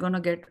 we're going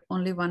to get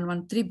only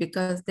 113,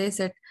 because they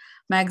said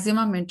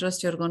maximum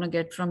interest you're going to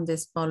get from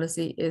this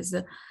policy is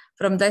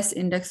from this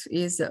index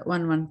is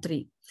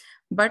 113.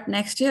 But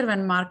next year,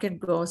 when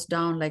market goes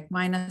down like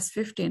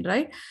 -15,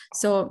 right?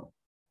 So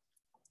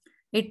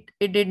it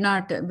did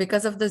not,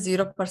 because of the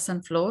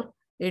 0% floor,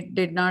 it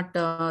did not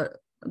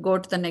go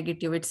to the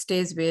negative. It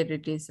stays where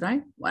it is,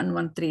 right?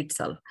 113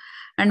 itself.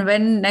 And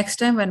when next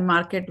time when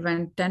market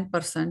went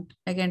 10%,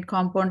 again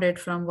compounded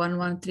from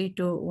 113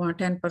 to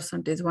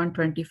 10% is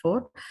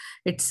 124.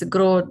 It's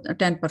grow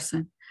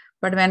 10%.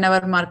 But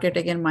whenever market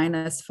again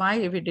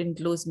 -5, we didn't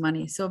lose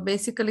money. So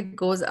basically it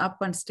goes up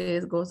and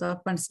stays, goes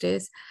up and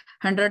stays.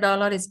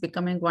 $100 is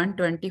becoming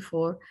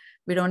 124.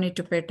 We don't need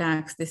to pay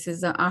tax. This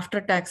is the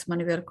after tax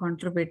money we are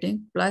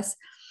contributing. Plus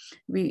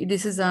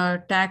this is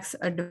a tax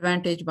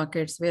advantage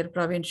buckets where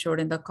Praveen showed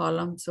in the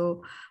column.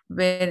 So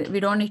where we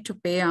don't need to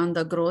pay on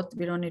the growth,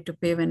 we don't need to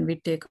pay when we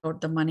take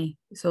out the money.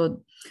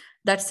 So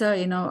that's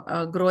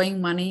a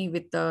growing money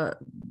with the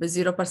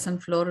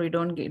 0% floor. We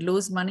don't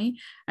lose money,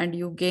 and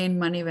you gain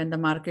money when the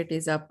market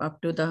is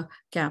up to the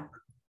cap.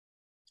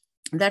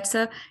 That's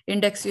a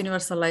index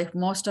universal life.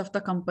 Most of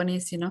the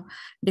companies,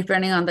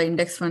 depending on the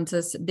index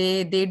funds,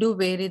 they do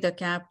vary the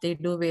cap, they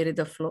do vary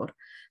the floor,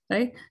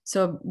 right?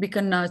 So we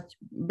can,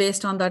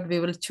 based on that, we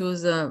will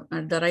choose the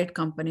right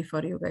company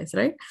for you guys,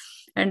 right?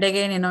 And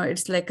again,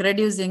 it's like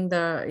reducing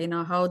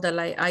the, how the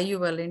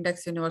IUL,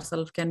 index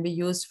universal, can be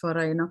used for,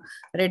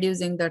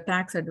 reducing the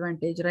tax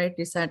advantage, right?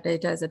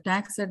 It has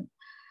a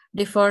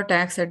deferred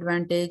tax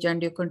advantage,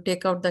 and you can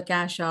take out the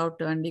cash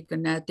out, and you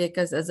can take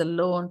us as a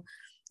loan.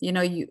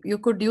 You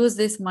could use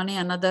this money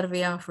another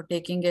way of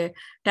taking a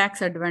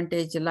tax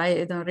advantage,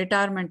 like the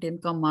retirement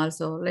income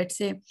also. Let's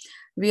say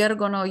we are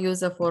going to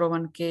use a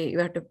 401k, you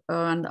have to,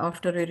 and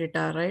after we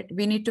retire, right,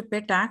 we need to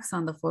pay tax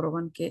on the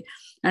 401k,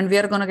 and we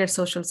are going to get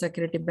social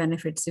security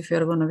benefits if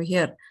you're going to be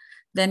here.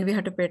 Then we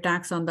have to pay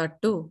tax on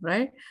that too,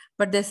 right?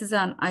 But this is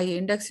an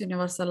index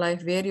universal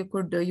life where you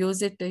could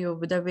use it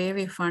the way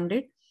we fund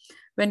it.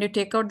 When you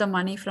take out the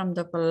money from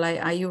the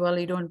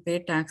IUL, you don't pay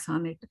tax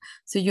on it.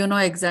 So you know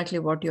exactly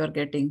what you are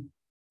getting.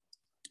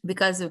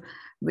 Because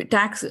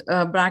tax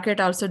bracket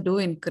also do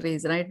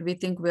increase, right? We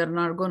think we're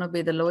not going to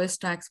be the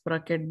lowest tax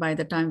bracket by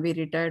the time we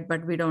retired,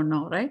 but we don't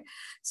know, right?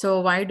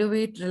 So why do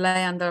we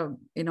rely on the,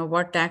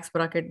 what tax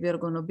bracket we are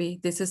going to be?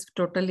 This is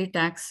totally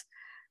tax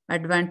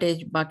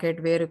advantage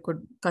bucket where you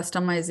could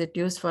customize it,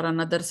 use for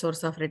another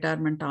source of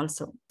retirement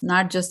also,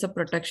 not just the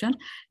protection.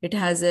 It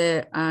has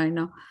a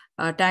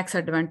tax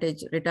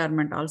advantage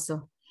retirement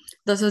also.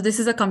 So this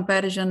is a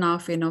comparison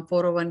of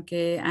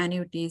 401k,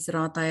 annuities,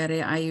 Roth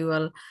IRA,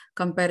 IUL,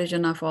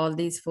 comparison of all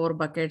these 4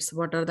 buckets.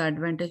 What are the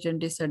advantage and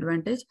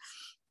disadvantage?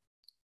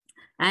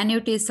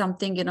 Annuity is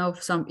something,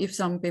 if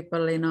some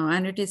people,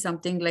 annuity is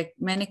something like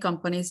many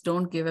companies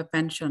don't give a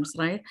pensions,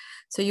 right?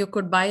 So you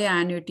could buy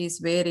annuities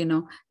where,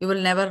 you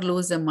will never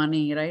lose the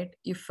money, right?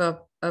 If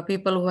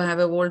people who have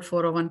a old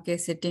 401k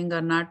sitting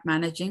or not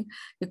managing,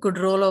 you could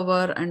roll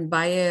over and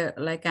buy a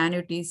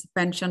annuities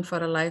pension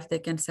for a life, they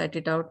can set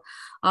it out.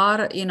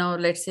 Or,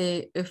 let's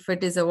say if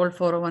it is a old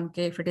 401k,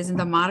 if it is in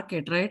the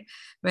market, right,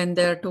 when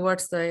they're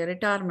towards the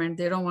retirement,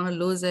 they don't want to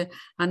lose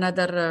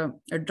another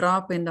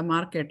drop in the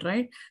market,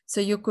 right?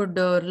 So you could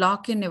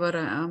lock in your,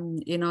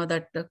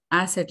 that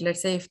asset.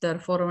 Let's say if the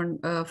for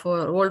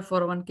old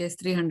 401k is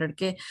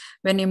 300k,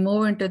 when you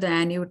move into the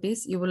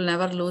annuities, you will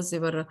never lose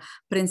your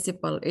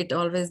principal. It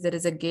always, there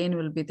is a gain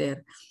will be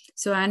there.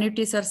 So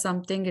annuities are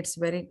something, it's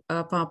very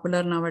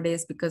popular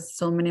nowadays because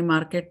so many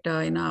market,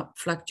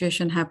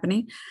 fluctuation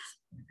happening.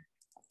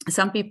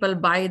 Some people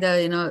buy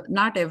the,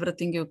 not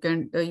everything you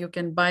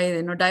can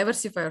buy,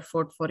 diversify your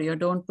portfolio.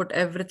 Don't put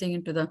everything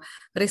into the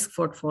risk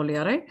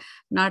portfolio, right?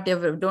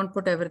 Don't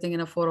put everything in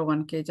a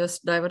 401k.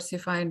 Just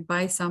diversify and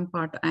buy some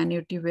part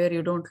annuity where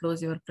you don't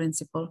lose your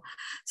principal.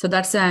 So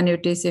that's the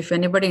annuities. If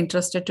anybody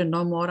interested to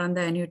know more on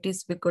the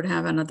annuities, we could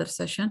have another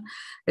session.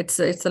 It's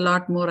a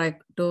lot more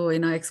to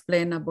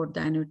explain about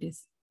the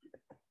annuities.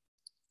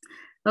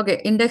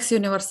 Okay, index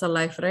universal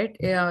life, right?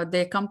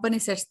 The company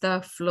sets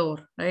the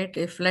floor, right?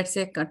 If let's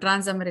say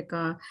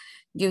Transamerica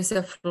gives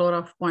a floor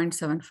of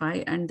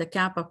 0.75 and the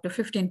cap up to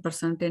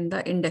 15% in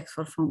the index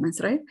performance,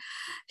 right?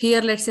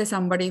 Here, let's say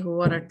somebody who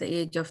are at the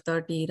age of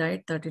 30,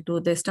 right, 32,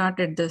 they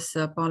started this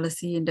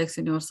policy, index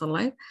universal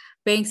life,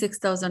 paying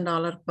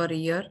 $6,000 per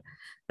year,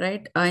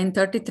 right? In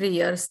 33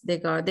 years, they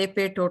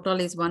pay total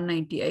is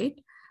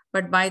 198.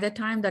 But by the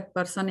time that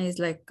person is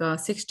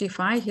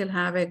 65, he'll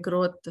have a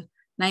growth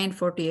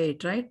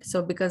 948, right?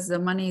 So because the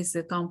money is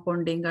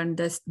compounding and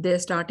they're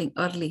starting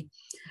early,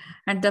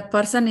 and the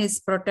person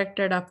is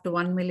protected up to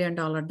 $1 million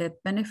death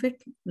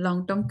benefit,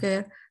 long-term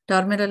care,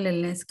 terminal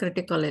illness,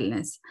 critical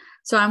illness.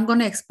 So I'm going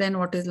to explain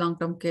what is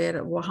long-term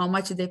care, how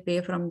much they pay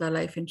from the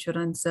life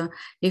insurance,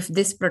 if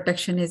this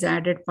protection is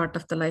added part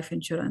of the life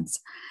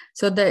insurance.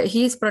 So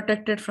he is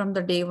protected from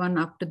the day one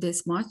up to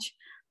this much,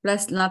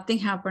 plus nothing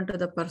happened to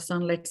the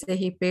person. Let's say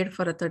he paid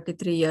for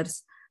 33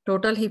 years.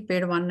 Total, he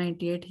paid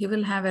 198. He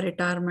will have a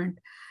retirement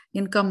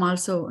income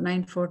also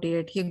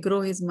 948. He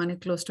grow his money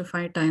close to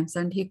 5 times,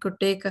 and he could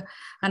take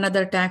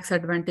another tax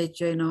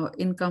advantage,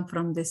 income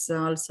from this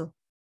also.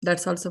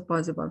 That's also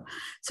possible.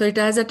 So it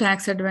has a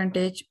tax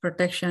advantage,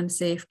 protection,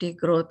 safety,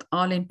 growth,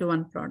 all into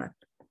one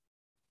product.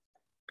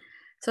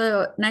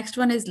 So next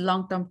one is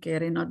long-term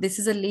care. This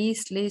is the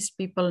least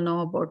people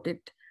know about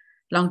it.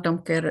 Long-term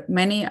care,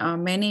 many,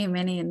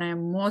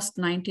 most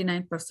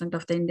 99%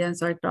 of the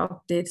Indians I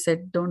talked, they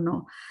said don't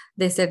know.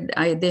 They said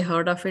they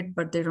heard of it,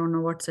 but they don't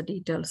know what's the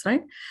details,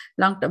 right?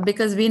 Long-term,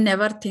 because we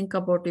never think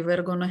about if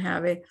we're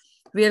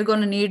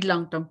going to need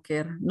long-term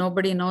care.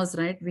 Nobody knows,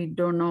 right? We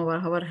don't know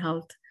our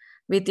health.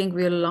 We think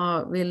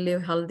we'll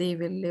live healthy,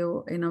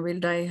 we'll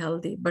die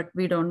healthy, but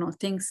we don't know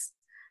things.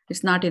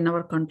 It's not in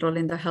our control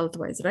in the health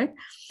wise, right?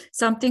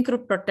 Something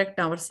could protect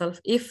ourselves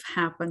if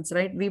happens,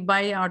 right? We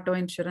buy auto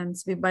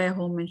insurance, we buy a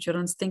home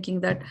insurance thinking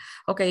that,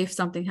 okay, if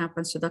something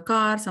happens to the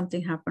car,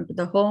 something happened to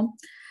the home,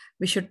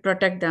 we should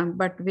protect them.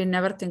 But we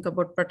never think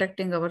about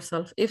protecting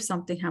ourselves if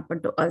something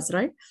happened to us,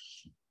 right?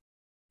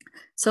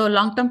 So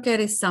long-term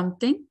care is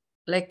something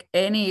like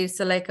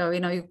it's like,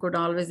 you could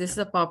always, this is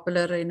a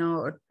popular,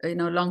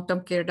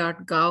 long-term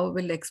care.gov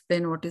will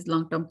explain what is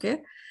long-term care.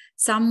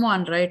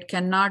 someone, right,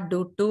 cannot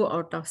do 2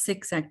 out of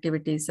 6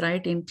 activities,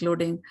 right,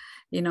 including,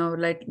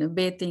 like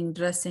bathing,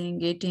 dressing,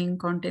 eating,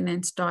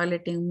 continence,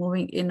 toileting,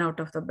 moving in out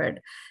of the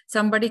bed.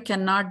 Somebody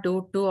cannot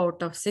do 2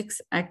 out of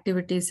 6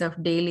 activities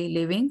of daily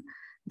living,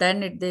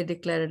 then they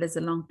declare it as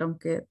a long-term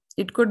care.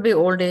 It could be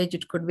old age,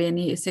 it could be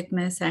any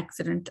sickness,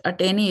 accident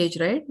at any age,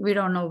 right? We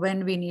don't know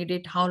when we need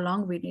it, how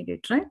long we need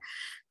it, right?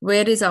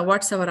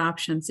 What's our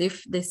options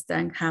if this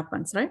thing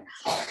happens, right?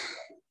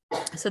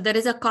 So there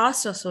is a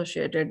cost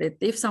associated with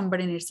if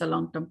somebody needs a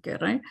long-term care,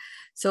 right?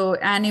 So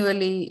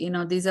annually,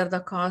 these are the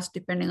costs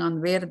depending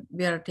on where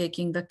we are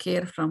taking the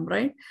care from,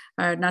 right?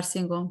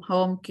 Nursing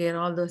home care,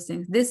 all those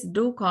things. This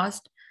do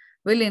cost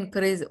will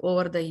increase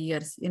over the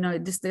years.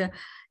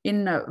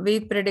 We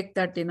predict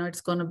that, it's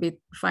going to be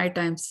 5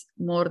 times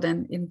more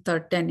than in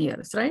 10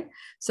 years, right?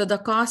 So the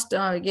cost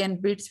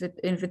again beats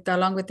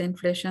along with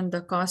inflation,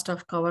 the cost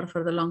of cover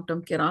for the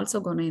long-term care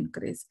also going to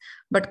increase.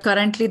 But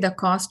currently the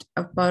cost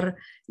per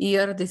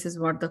year, this is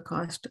what the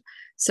cost.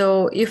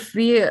 So if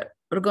we are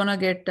going to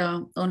get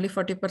only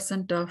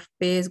 40% of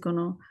pay is going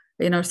to,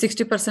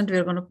 60%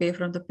 we're going to pay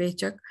from the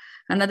paycheck,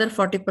 another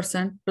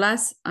 40%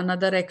 plus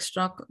another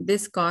extra,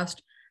 this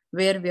cost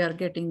where we are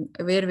getting,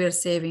 where we are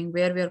saving,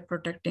 where we are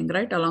protecting,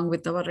 right, along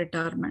with our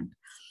retirement.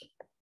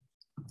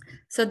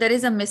 So there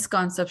is a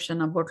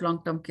misconception about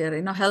long-term care.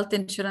 Health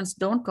insurance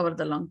don't cover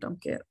the long-term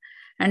care.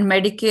 And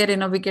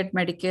Medicare, we get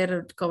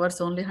Medicare, it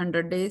covers only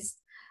 100 days.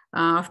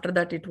 After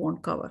that, it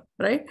won't cover,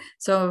 right?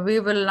 So we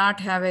will not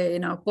have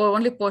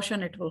only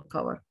portion it will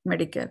cover,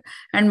 Medicare.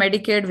 And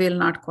Medicaid will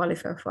not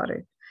qualify for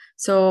it.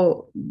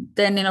 So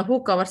then,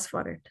 who covers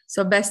for it?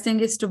 So best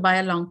thing is to buy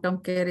a long-term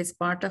care is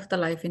part of the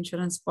life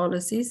insurance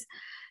policies.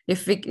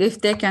 If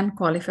they can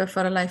qualify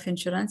for a life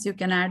insurance, you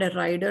can add a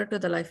rider to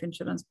the life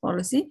insurance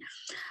policy.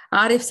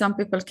 Or if some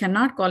people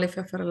cannot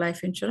qualify for a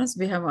life insurance,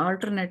 we have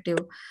alternative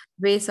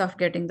ways of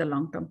getting the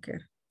long-term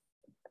care.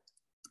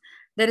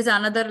 There is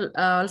another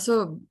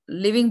also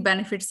living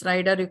benefits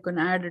rider you can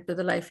add it to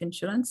the life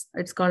insurance.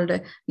 It's called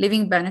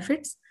living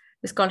benefits.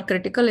 It's called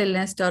critical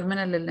illness,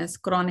 terminal illness,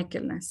 chronic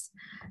illness.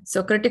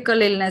 So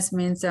critical illness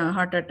means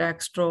heart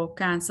attack, stroke,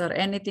 cancer,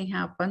 anything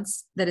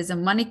happens, there is a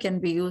money can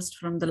be used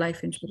from the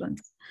life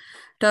insurance.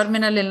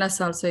 Terminal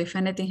illness also, if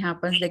anything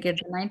happens, they get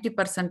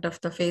 90%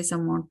 of the face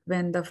amount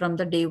from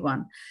the day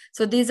one.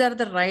 So these are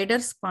the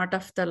riders part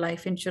of the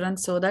life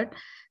insurance so that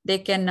they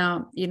can,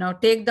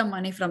 take the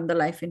money from the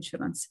life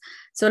insurance.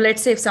 So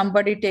let's say if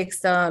somebody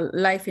takes the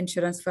life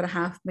insurance for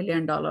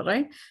 $500,000,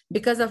 right?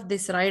 Because of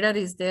this rider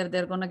is there,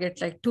 they're going to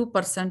get like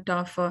 2%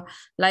 of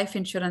life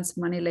insurance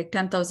money, like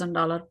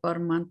 $10,000 per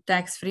month,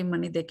 tax-free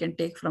money they can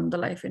take from the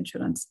life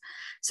insurance.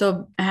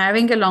 So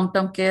having a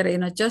long-term care,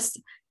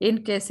 just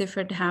in case if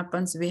it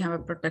happens, we have a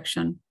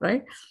protection,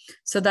 right?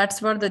 So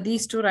that's where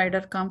these two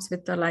rider comes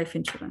with the life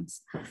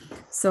insurance.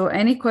 So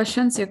any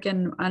questions, you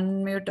can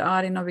unmute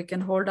or, we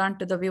can hold on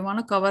to we want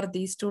to cover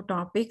these two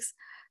topics.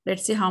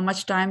 Let's see how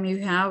much time you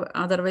have.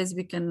 Otherwise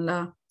we can,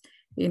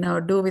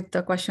 do with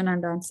the question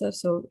and answer.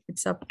 So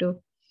it's up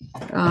to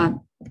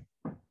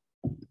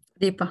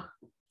Deepa.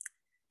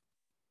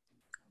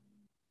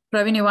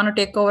 Praveena, you want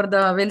to take over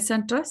the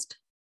Wilson Trust?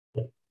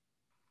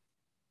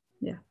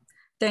 Yeah.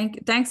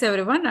 Thanks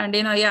everyone. And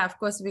of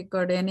course we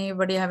could,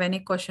 anybody have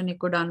any question, you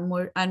could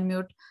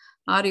unmute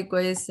or you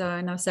guys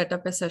set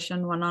up a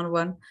session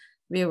one-on-one.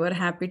 We were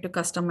happy to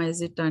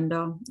customize it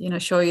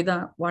and show you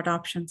what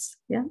options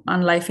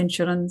on life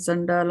insurance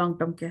and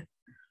long-term care.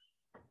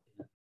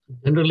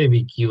 Generally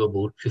we give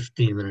about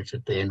 15 minutes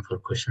at the end for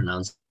question and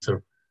answer.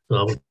 So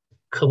I will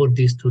cover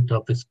these two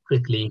topics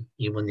quickly.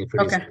 Even if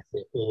it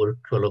is over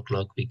 12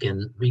 o'clock, we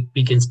can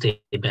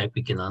stay back,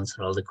 we can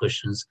answer all the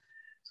questions.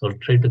 So I'll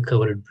try to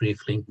cover it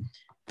briefly.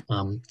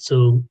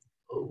 So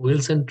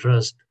Wilson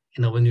Trust,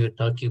 when you're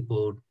talking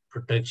about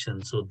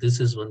protection, so this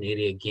is one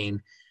area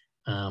again,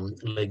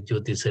 like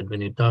Jyothi said,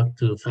 when you talk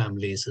to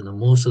families,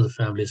 most of the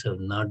families have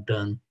not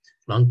done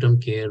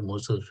long-term care,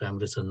 most of the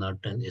families have not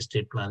done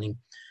estate planning.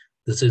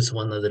 This is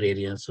one other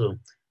area. So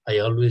I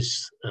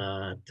always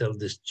tell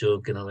this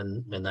joke,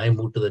 when I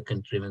moved to the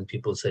country, when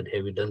people said,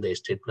 have you done the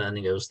estate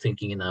planning? I was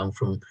thinking, I'm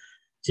from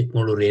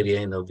Chikmagalur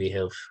area, we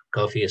have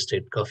coffee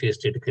estate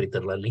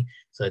Karitarlali.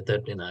 So I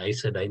thought, I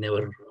said, I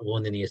never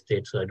own any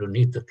estate, so I don't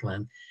need the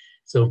plan.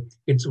 So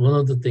it's one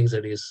of the things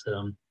that is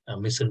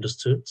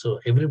misunderstood. So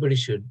everybody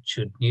should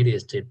need a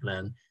estate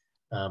plan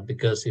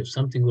because if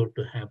something were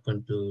to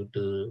happen to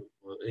the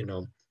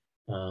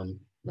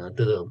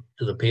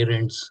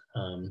parents,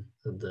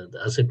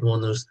 the asset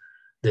owners,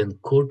 then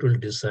court will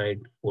decide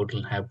what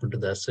will happen to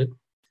the asset.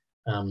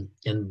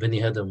 And when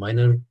you have the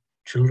minor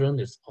children,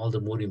 it's all the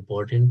more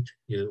important.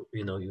 You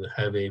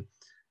have a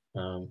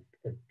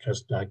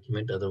trust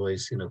document.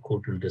 Otherwise,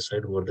 court will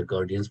decide who are the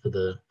guardians for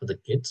the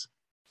kids.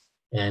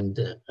 And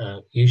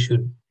you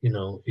should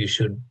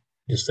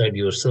decide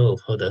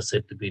yourself how the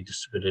asset to be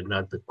distributed,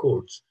 not the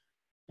courts.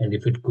 And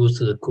if it goes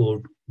to the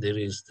court,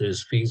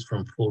 there's fees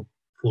from 4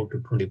 to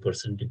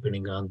 20%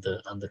 depending on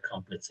the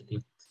complexity.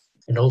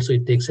 And also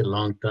it takes a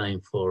long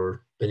time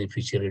for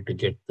beneficiary to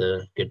get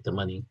the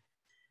money.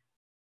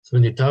 So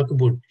when you talk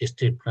about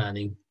estate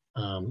planning,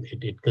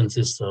 it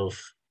consists of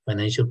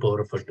financial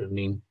power of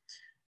attorney,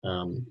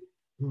 um,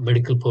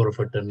 medical power of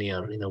attorney,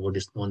 or what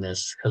is known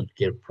as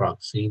healthcare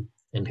proxy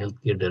and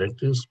healthcare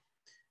directives,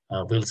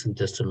 wills and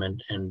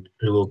testament, and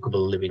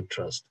revocable living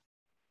trust.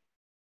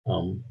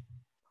 Um,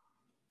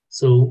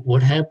 so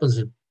what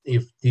happens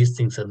if these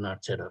things are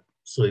not set up?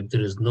 So if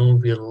there is no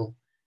will,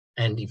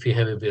 and if you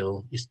have a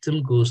will, it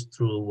still goes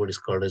through what is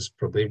called as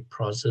probate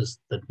process.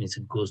 That means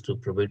it goes to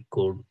probate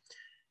court.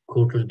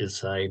 Court will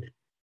decide,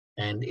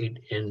 and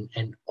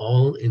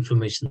all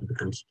information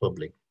becomes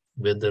public.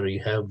 Whether you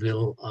have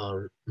will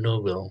or no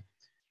will,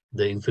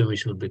 the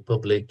information will be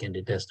public, and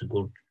it has to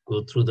go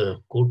through the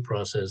court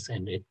process,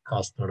 and it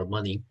costs a lot of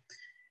money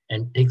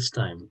and takes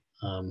time.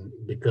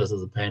 Because of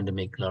the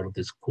pandemic, a lot of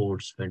these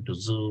courts went to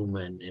Zoom,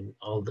 and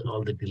all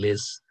the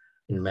delays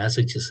in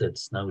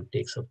Massachusetts. Now it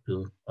takes up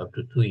to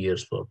 2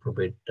 years for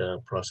probate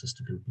process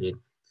to complete.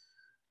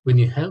 When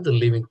you have the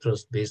living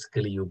trust,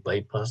 basically you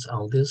bypass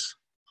all this.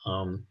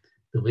 Um,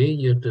 the way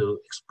you have to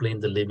explain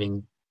the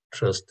living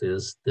trust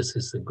is, this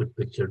is a good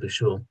picture to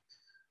show.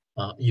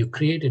 You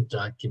create a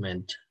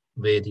document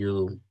where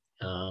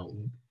uh,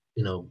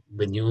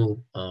 when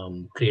you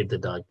create the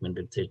document,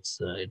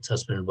 it's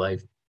husband and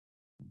wife,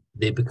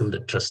 they become the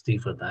trustee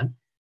for that.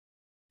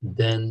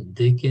 Then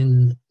they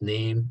can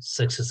name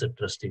successor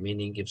trustee,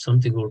 meaning if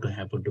something were to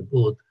happen to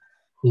both,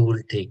 who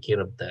will take care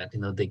of that?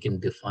 They can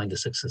define the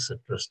successor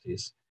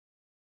trustees.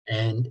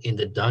 And in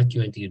the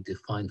document, you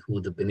define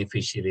who the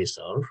beneficiaries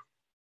are.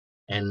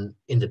 And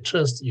in the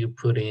trust, you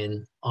put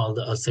in all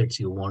the assets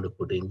you want to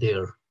put in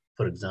there.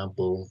 For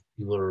example,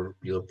 your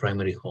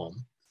primary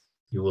home,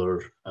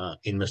 your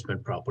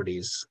investment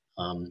properties,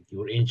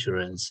 your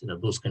insurance,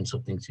 those kinds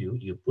of things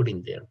you put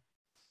in there.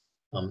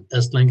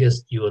 As long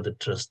as you are the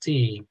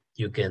trustee,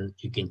 you can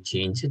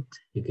change it.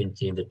 You can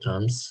change the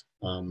terms,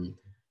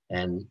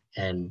 and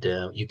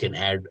you can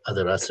add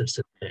other assets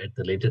at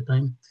the later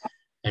time.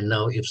 And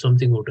now, if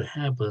something were to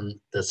happen,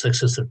 the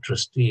successor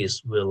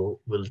trustees will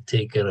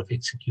take care of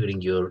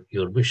executing your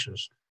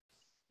wishes.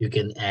 You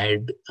can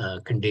add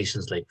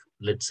conditions like,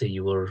 let's say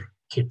your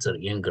kids are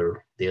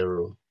younger,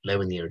 they're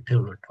 11-year,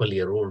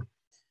 12-year-old.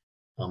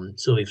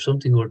 So if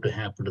something were to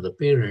happen to the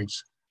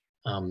parents,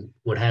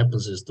 what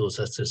happens is those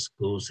assets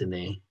goes in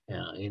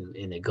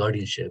a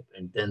guardianship,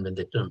 and then when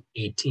they turn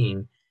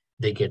 18,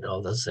 they get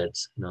all the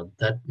assets.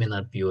 That may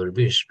not be your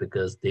wish,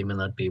 because they may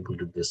not be able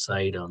to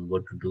decide on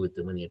what to do with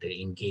the money at an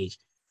engage.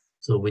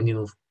 So when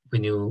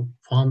you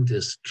form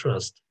this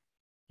trust,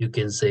 you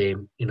can say,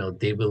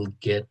 they will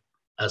get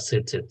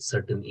assets at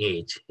certain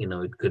age.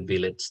 It could be,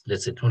 let's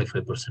say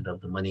 25% of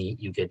the money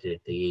you get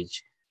at the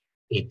age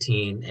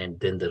 18, and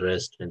then the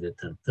rest when they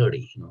turn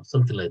 30,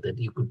 something like that.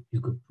 You could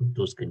put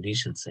those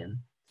conditions in,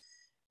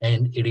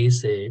 and it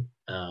is a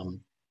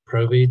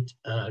private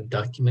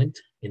document,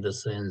 in the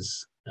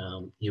sense,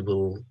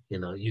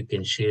 you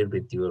can share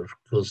with your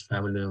close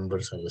family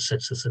members or the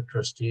successor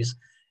trustees.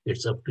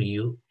 It's up to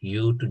you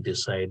to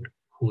decide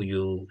who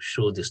you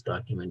show this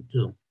document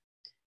to.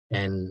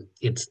 And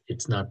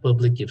it's not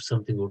public. If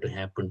something were to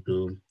happen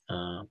to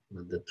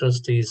the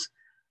trustees,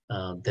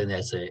 then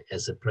as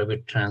a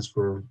private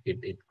transfer,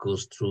 it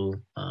goes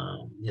through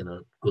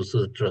goes to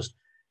the trust.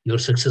 Your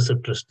successor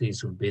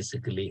trustees will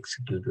basically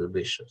execute your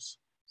wishes.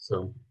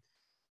 So,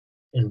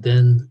 and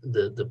then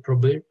the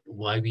probate.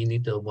 Why we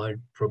need to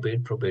avoid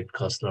probate? Probate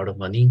costs a lot of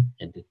money,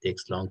 and it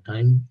takes a long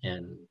time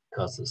and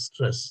causes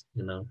stress.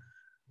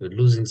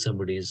 Losing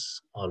somebody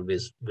is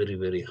always very,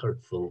 very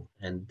hurtful.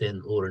 And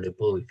then over and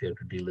above, if you have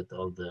to deal with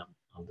all the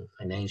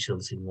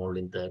financials involved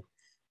in that,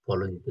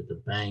 following up with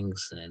the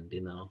banks, and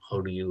how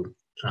do you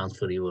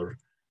transfer your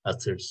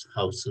assets,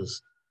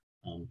 houses,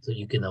 so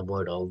you can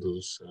avoid all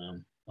those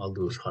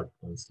hard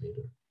points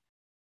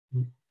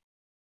later.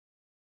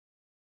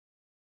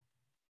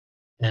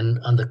 And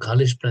on the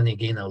college plan,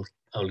 again,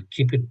 I'll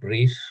keep it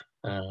brief,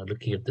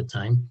 looking at the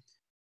time.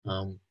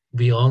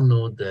 We all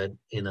know that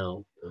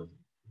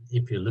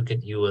if you look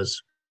at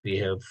US, we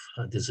have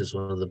this is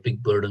one of the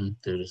big burden.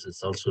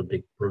 It's also a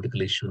big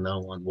political issue now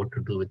on what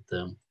to do with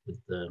the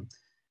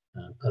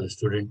college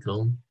student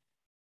loan.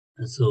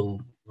 And so,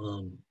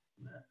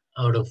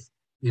 out of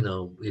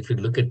if you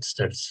look at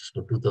stats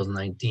for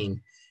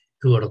 2019,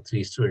 2 out of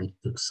 3 students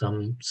took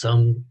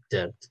some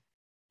debt,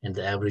 and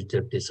the average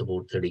debt is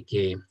about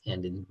 30K,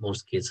 and in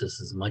most cases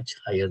is much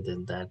higher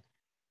than that.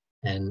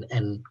 And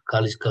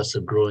college costs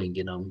are growing.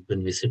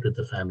 When we sit with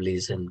the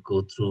families and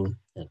go through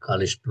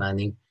college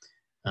planning,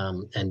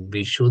 and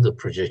we show the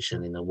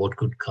projection, what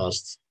could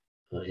cost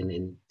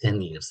in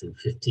 10 years, in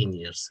 15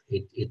 years.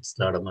 It's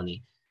a lot of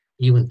money.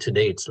 Even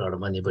today, it's a lot of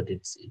money, but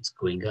it's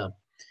going up.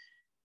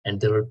 And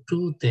there are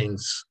two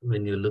things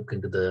when you look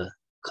into the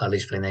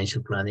college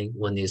financial planning.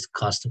 One is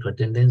cost of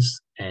attendance,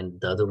 and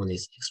the other one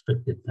is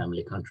expected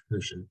family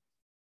contribution.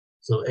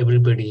 So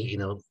everybody,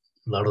 a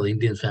lot of the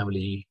Indian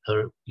family,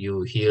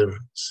 you hear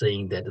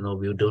saying that,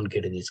 we don't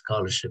get any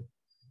scholarship.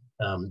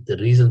 The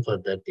reason for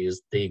that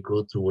is they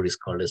go through what is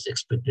called as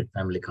expected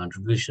family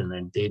contribution,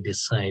 and they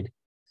decide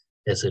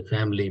as a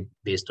family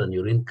based on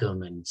your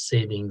income and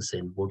savings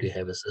and what you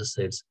have as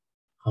assets,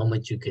 how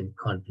much you can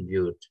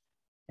contribute.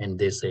 And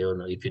they say, oh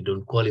no, if you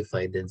don't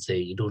qualify, then say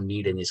you don't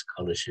need any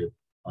scholarship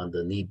on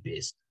the need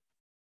based.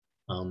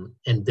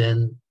 And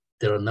then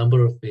there are a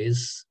number of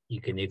ways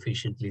you can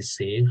efficiently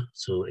save.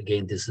 So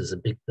again, this is a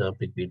big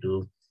topic. We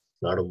do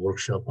a lot of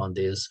workshop on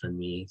this. When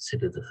we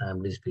sit with the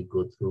families, we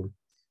go through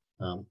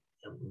um,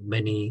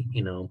 many,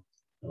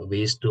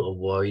 ways to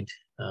avoid,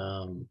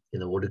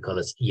 what we call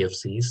as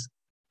EFCs.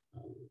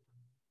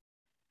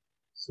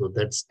 So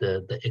that's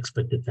the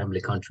expected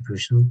family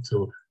contribution.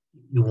 So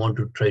you want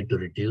to try to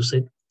reduce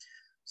it.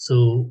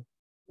 So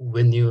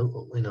when a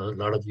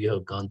lot of you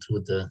have gone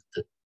through the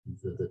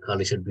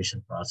college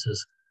admission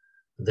process,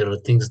 there are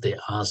things they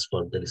ask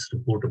for. There is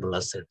reportable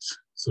assets.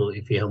 So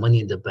if you have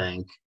money in the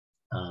bank,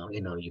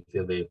 if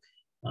you have a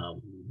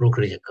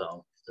brokerage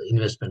account, the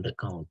investment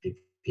account, if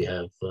you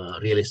have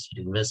real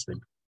estate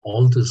investment,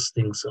 all those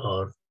things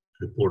are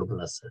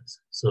reportable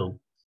assets. So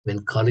when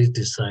college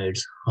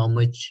decides how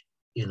much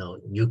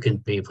you can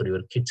pay for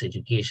your kids'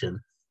 education,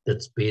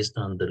 that's based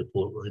on the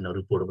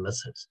reportable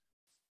assets.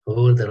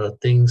 However, there are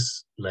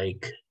things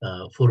like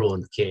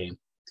 401k,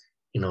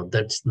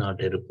 that's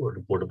not a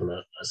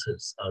reportable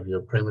assets or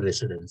your primary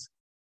residence.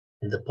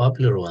 And the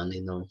popular one,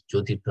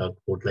 Jyothi talked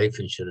about life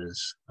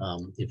insurance.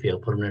 If you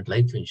have permanent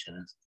life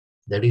insurance,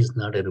 that is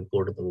not a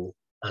reportable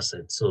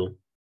asset. So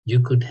you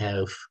could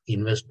have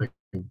investment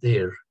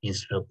there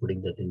instead of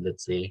putting that in,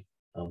 let's say,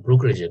 a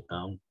brokerage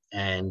account,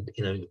 and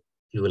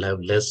you will have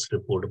less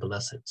reportable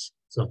assets.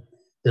 So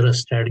there are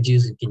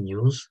strategies you can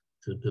use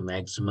to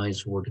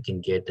maximize what you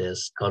can get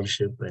as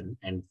scholarship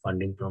and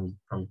funding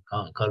from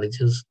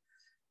colleges,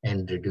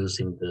 and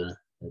reducing the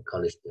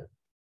college debt.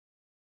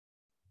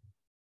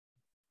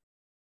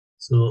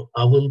 So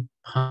I will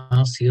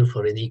pass here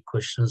for any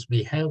questions.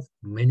 We have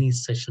many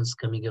sessions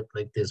coming up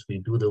like this. We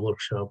do the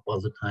workshop all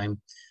the time.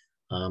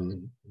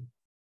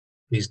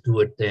 Please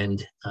do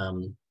attend.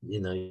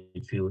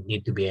 If you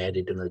need to be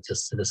added,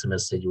 just send us a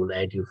message. We'll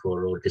add you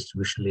for our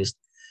distribution list.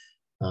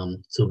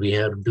 So we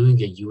are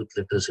doing a youth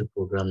literacy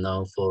program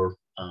now for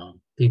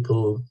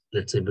people,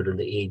 let's say, between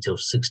the age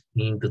of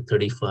 16 to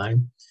 35.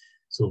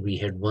 So we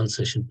had one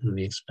session 2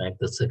 weeks back.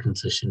 The second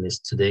session is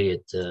today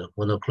at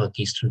 1 o'clock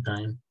Eastern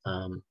time.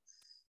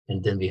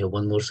 And then we have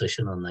one more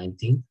session on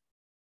 19th.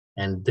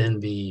 And then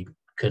we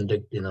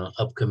conduct,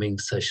 upcoming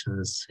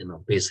sessions,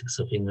 basics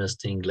of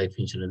investing, life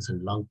insurance,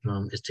 and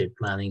long-term estate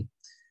planning.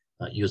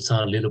 You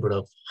saw a little bit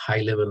of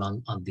high level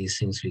on these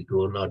things. We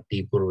go a lot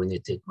deeper when you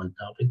take one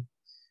topic.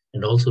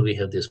 And also we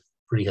have this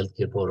free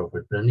healthcare power of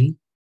attorney.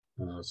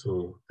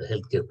 So the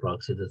healthcare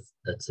proxy,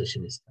 that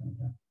session is coming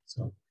up.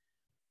 So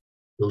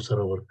those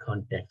are our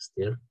contacts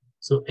there.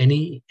 So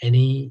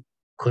any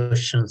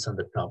questions on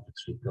the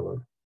topics we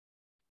covered?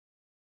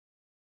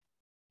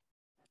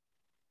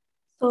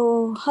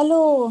 So,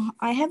 hello,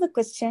 I have a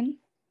question.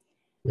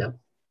 Yeah.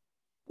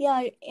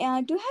 Yeah,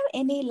 do you have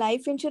any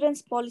life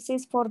insurance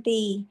policies for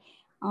the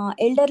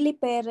elderly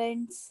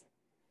parents?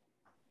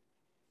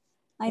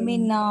 I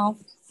mean,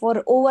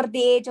 for over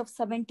the age of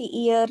 70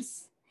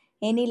 years,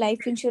 any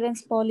life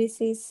insurance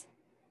policies?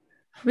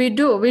 We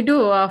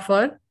do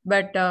offer,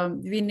 but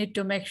we need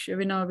to make sure,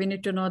 we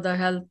need to know the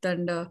health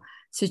and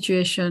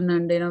situation,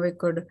 and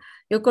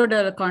you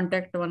could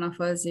contact one of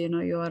us,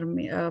 you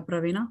are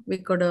Praveena. We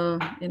could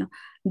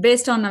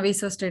based on a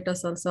visa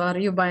status also. Are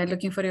you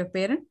looking for your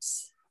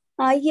parents?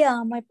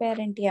 Yeah, my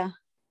parent, yeah.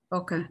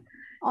 Okay.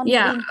 On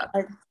Yeah. green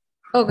card.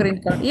 Oh,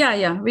 green card.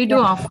 Yeah. We do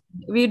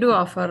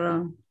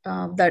offer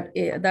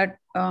that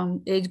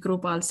age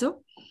group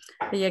also.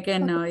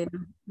 Again,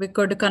 we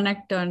could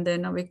connect, and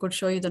then we could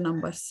show you the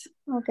numbers.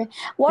 Okay.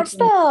 What's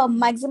the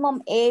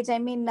maximum age? I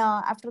mean,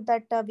 after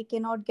that, we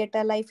cannot get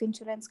a life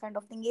insurance kind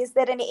of thing. Is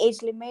there any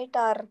age limit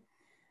or?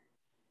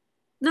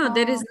 No,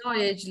 there is no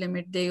age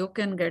limit. You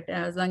can get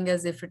as long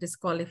as if it is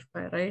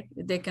qualified, right?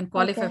 They can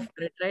qualify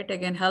for it, right?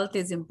 Again, health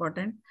is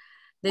important.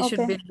 They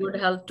should be in good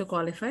health to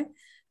qualify.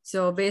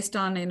 So based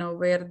on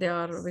where they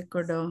are, we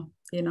could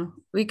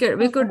we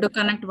could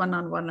connect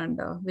one-on-one,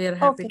 and we are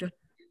happy to.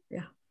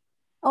 Yeah.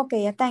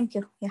 Okay. Yeah. Thank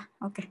you. Yeah.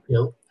 Okay.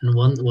 Yeah. And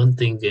one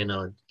thing,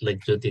 like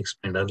Jyothi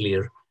explained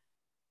earlier,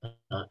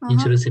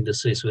 insurance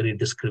industry is very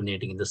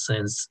discriminating in the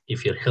sense,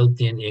 if you're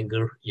healthy and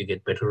younger, you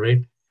get better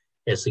rate.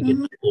 As you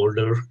get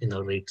older,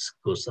 rates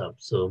goes up.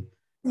 So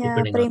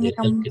depending on the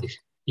health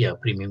condition,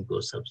 premium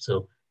goes up.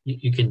 So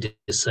you can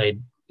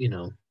decide,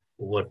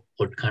 what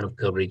kind of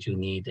coverage you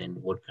need and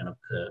what kind of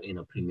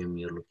premium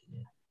you're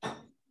looking at.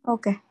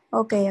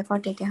 Okay. Yeah,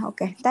 got it. Yeah.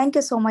 Okay. Thank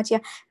you so much. Yeah,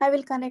 I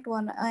will connect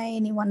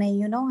anyone.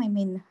 I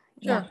mean.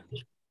 Yeah.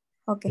 Sure.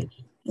 Okay.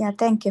 Yeah.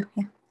 Thank you.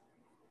 Yeah.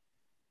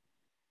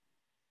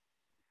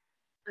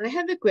 I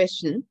have a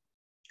question.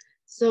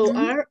 So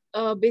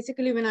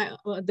basically, when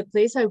the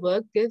place I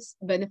work gives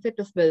benefit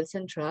of wills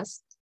and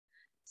trust.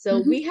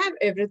 So we have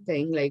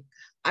everything. Like,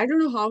 I don't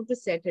know how to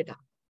set it up.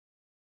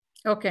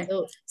 Okay.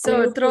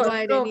 So you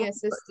provide any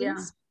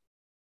assistance?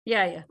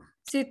 Yeah.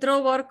 See,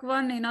 through work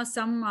one,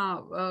 some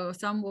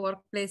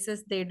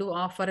workplaces, they do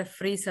offer a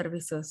free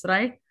services,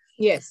 right?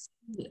 Yes.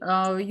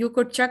 You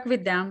could check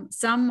with them.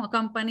 Some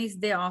companies,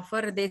 they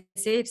offer, they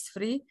say it's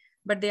free,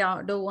 but they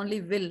do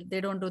only will,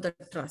 they don't do the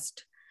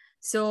trust.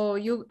 So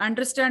you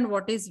understand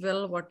what is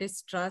will, what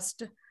is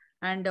trust,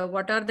 and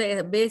what are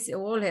the base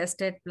whole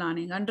estate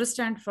planning.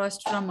 Understand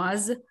first from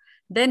us,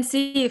 then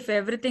see if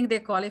everything they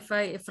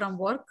qualify from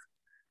work.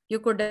 You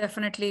could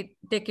definitely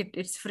take it.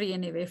 It's free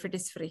anyway, if it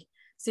is free.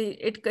 See,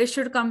 it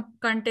should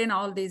contain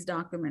all these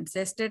documents.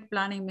 Estate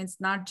planning means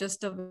not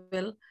just a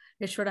will.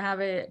 It should have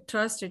a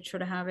trust. It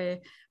should have a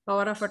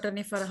power of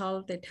attorney for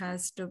health. It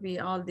has to be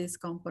all these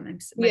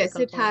components. Yes,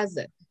 it has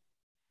it.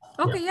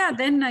 Okay, yeah,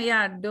 then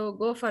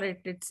go for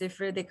it. It's if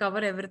they cover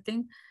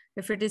everything.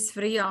 If it is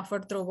free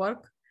offered through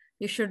work,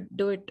 you should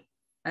do it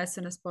as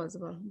soon as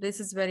possible. This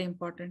is very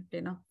important,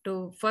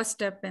 to first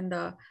step in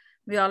the,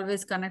 we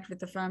always connect with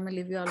the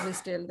family. We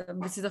always tell them,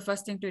 this is the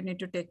first thing you need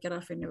to take care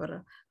of in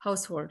your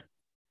household.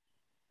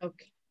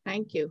 Okay,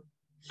 thank you.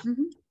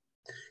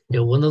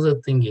 Yeah, one other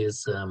thing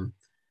is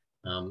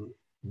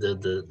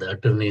the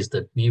attorneys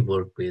that we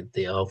work with,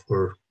 they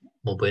offer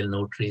mobile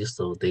notaries,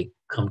 so they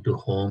come to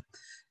home.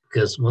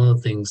 Because one of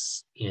the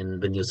things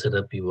when you set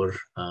up your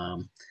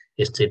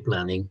estate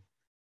planning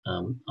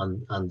on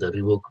the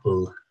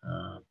revocable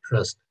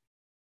trust,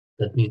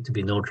 that need to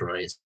be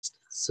notarized.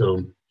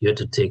 So you have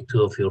to take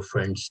 2 of your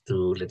friends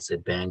to, let's say,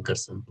 bank or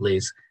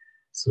someplace.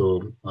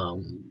 So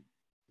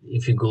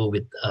if you go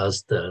with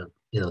us,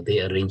 they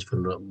arrange for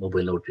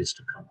mobile notaries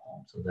to come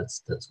home. So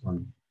that's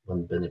one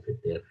benefit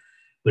there.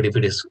 But if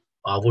it is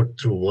offered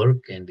through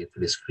work and if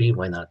it is free,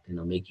 why not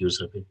make use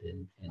of it?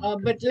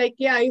 But like,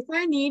 yeah, if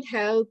I need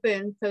help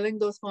in filling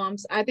those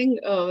forms, I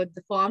think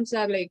the forms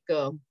are like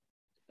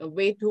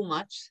way too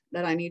much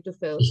that I need to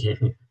fill.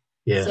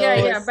 Yeah.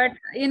 So, but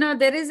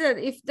there is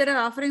if they're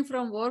offering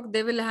from work,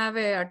 they will have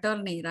a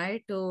attorney,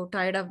 right, to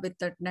tied up with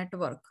that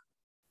network.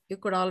 You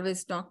could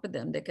always talk to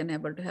them. They can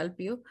able to help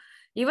you.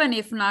 Even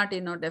if not,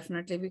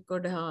 definitely we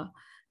could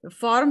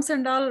forms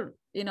and all,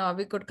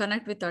 we could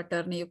connect with the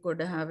attorney. You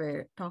could have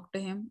a talk to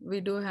him.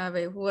 We do have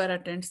whoever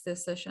attends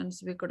these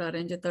sessions, we could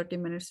arrange a 30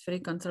 minutes free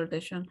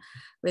consultation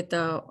with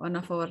one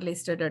of our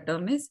listed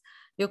attorneys.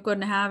 You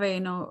could have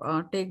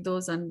take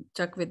those and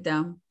check with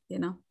them.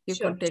 You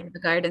could take the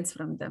guidance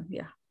from them.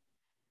 Yeah.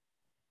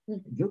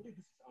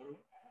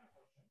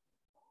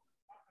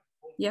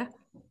 Yeah.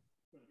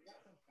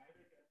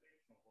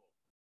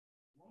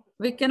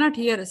 We cannot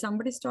hear.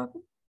 Somebody's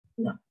talking.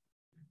 Yeah.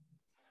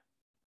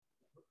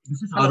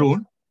 This is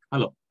Arun.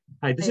 Hello.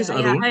 Hi, this is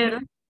Arun. Hi,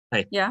 Arun.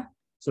 Hi. Yeah.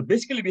 So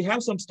basically, we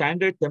have some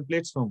standard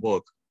templates from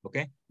work.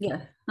 Okay.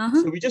 Yeah.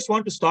 So we just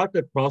want to start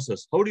that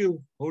process. How do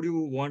you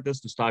want us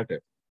to start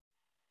it?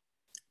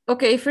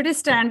 Okay, if it is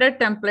standard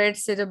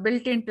templates, it's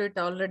built into it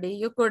already.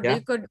 You could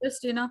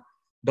just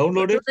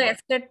download it. The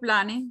estate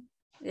planning.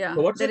 Yeah.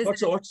 So what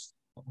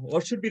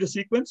should be the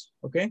sequence?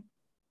 Okay.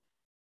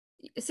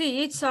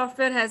 See, each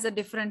software has a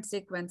different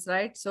sequence,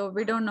 right? So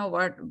we don't know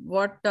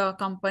what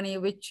company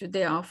which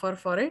they offer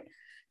for it.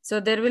 So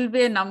there will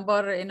be a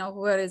number,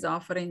 whoever is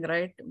offering,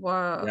 right?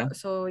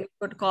 So you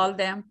could call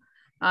them.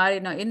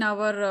 In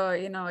our,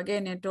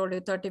 again, I told you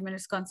 30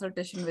 minutes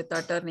consultation with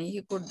attorney.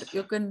 You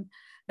can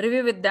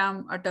review with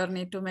them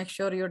attorney to make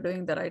sure you're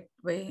doing the right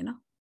way.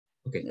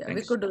 Okay. Yeah,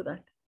 we could do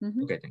that.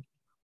 Okay, thank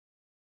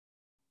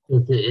you.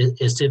 The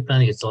estate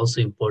planning, it's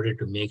also important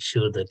to make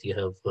sure that you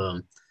have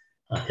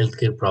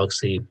healthcare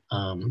proxy,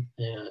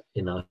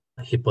 HIPAA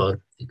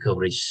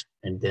coverage,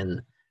 and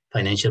then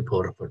financial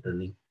power of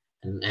attorney.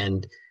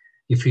 And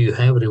if you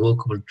have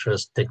revocable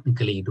trust,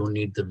 technically you don't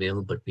need the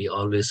will, but we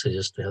always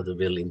suggest to have the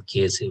will in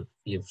case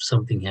if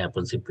something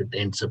happens, if it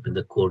ends up in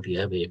the court, you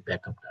have a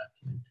backup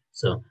document.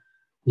 So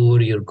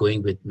whoever you're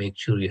going with, make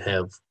sure you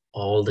have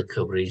all the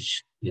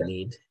coverage you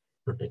need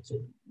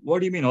protected. What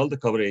do you mean all the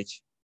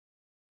coverage?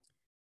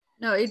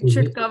 No, it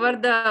should cover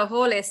the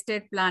whole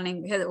estate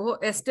planning.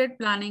 Estate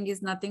planning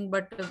is nothing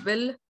but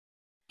will,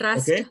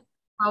 trust,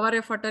 power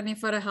of attorney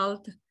for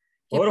health.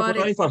 Power of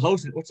attorney for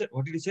house.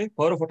 What did you say?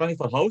 Power of attorney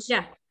for house?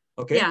 Yeah.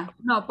 Okay. Yeah.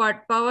 No,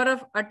 but power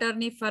of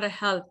attorney for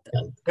health.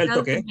 Health,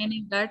 okay.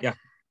 Meaning that. Yeah.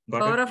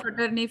 Power of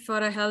attorney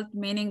for health,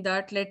 meaning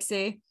that, let's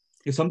say,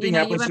 if something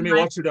happens to me,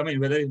 what should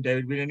whether there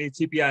will be any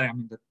CPR?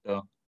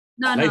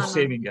 Life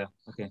saving. Yeah.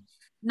 Okay.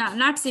 No,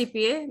 not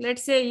CPA.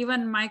 Let's say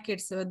even my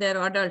kids,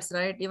 they're adults,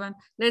 right? Even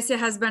let's say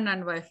husband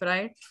and wife,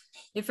 right?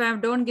 If I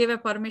don't give a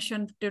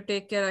permission to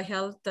take care of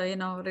health,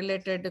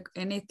 related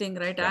anything,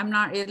 right? Yeah. I'm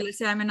not, let's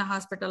say I'm in a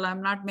hospital,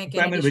 I'm not making.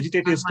 If I'm in a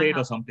vegetative state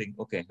or something,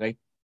 okay, right?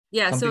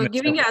 Yeah, something so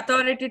giving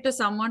authority to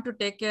someone to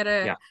take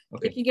care of,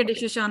 taking a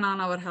decision on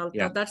our health.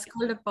 Yeah. That's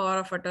called the power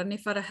of attorney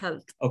for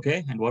health.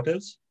 Okay, and what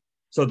else?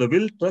 So the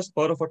will, trust,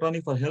 power of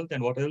attorney for health,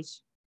 and what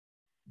else?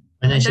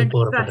 Financial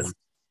power of attorney.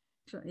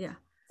 So, yeah.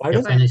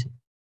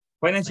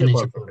 Financial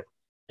power.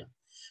 Yeah.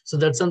 So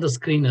that's on the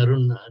screen,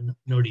 Arun.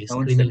 Nodi,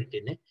 screen.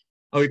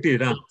 Oh, it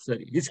is.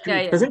 Sorry.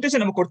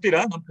 Presentation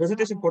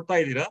presentation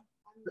record.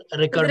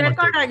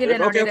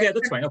 Okay,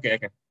 that's fine. Okay.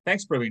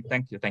 Thanks, Praveen.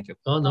 Thank you.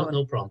 Oh,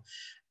 no problem.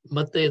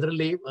 But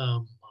ಇದರಲ್ಲಿ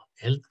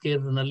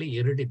healthcare ನಲ್ಲಿ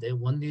ಎರಡಿದೆ.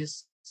 One is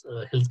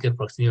healthcare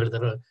proxy.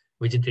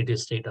 vegetative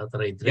state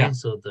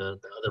so the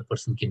other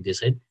person can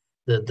decide.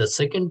 The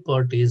second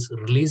part is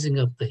releasing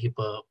of the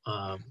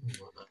HIPAA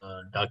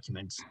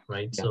documents,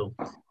 right? So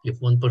if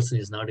one person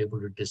is not able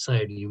to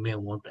decide, you may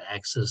want to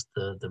access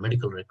the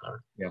medical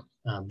record.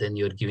 Then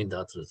you're giving the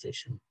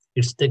authorization.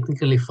 It's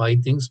technically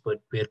 5 things, but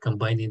we are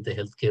combining the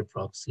healthcare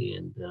proxy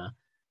and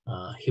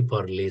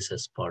HIPAA release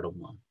as part of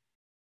one.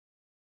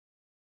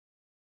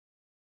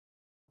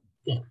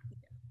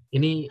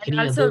 Any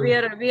also other?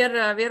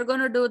 we are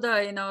going to do the,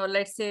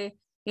 let's say,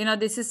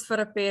 this is for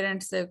a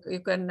parents, you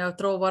can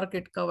throw work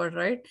it covered,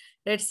 right?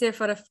 Let's say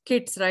for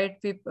kids, right?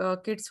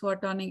 Kids who are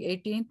turning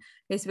 18,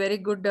 it's very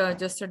good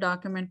just a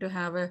document to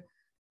have a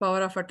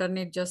power of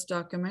attorney, just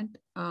document,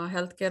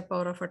 healthcare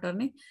power of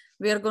attorney.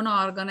 We are going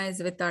to organize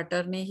with the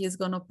attorney. He's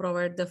going to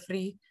provide the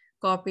free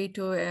copy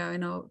to,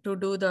 to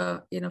do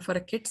the, for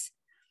kids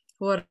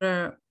who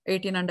are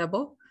 18 and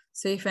above.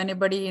 So if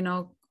anybody,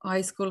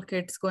 high school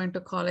kids going to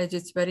college,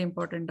 it's very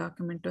important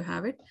document to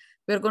have it.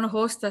 We're going to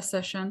host the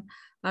session.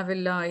 I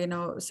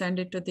will, send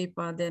it to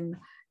Deepa. Then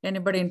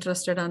anybody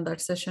interested on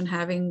that session,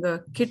 having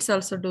kids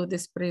also do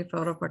this free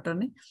power of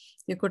attorney,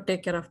 you could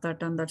take care of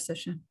that on that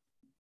session.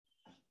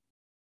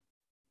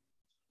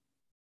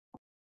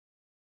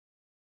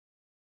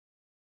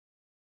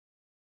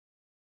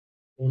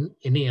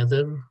 Any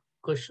other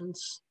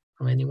questions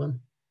from anyone?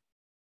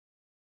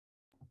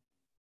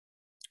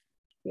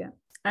 Yeah.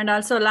 And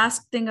also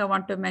last thing I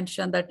want to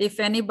mention that if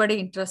anybody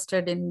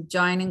interested in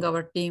joining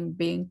our team,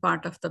 being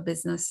part of the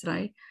business,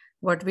 right?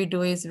 What we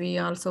do is we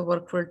also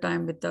work full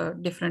time with the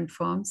different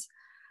firms,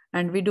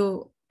 and we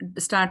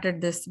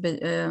started this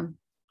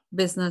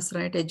business,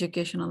 right?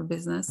 Educational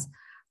business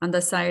on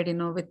the side,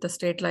 with the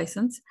state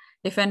license.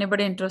 If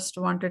anybody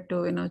wanted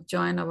to,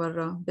 join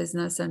our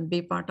business and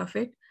be part of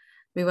it,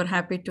 we were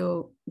happy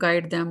to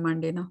guide them,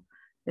 and,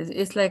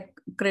 it's like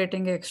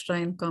creating extra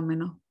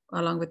income,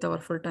 along with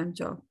our full-time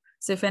job.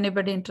 So if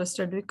anybody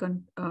interested, we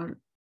can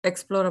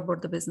explore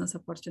about the business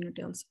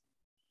opportunity also.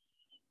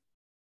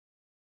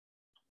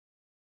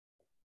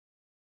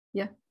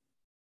 Yeah.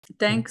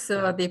 Thanks,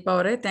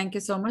 Deepa. Thank you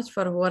so much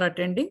for who are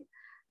attending.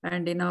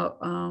 And,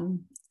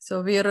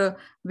 so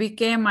we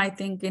came, I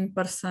think, in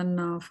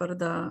person for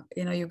the,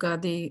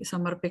 Yugadi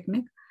summer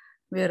picnic.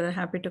 We are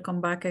happy to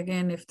come back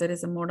again if there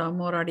is a more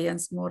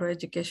audience, more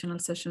educational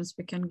sessions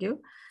we can give.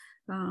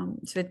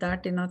 So with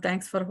that,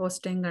 thanks for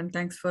hosting, and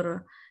thanks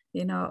for,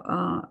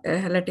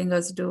 letting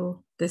us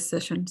do these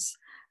sessions.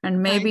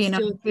 And maybe in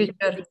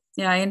future,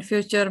 in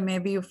future,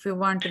 maybe if you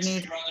want to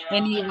need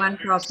any one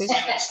topic,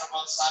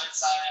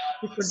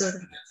 you could do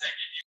that.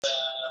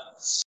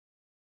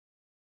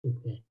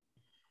 Okay.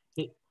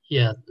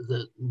 Yeah,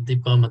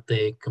 Deepa ಮತ್ತೆ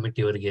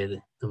committee ಅವರಿಗೆ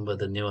ತುಂಬಾ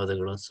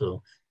ಧನ್ಯವಾದಗಳು. So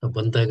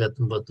ಬಂದಾಗ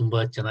ತುಂಬಾ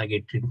ಚೆನ್ನಾಗಿ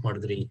treat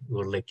ಮಾಡಿದ್ರಿ.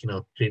 Like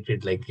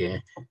treated like a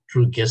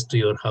true guest to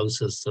your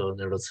houses. So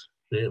that was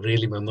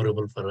really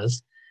memorable for us.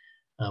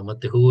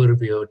 ಮತ್ತೆ whoever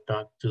we have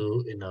talked to,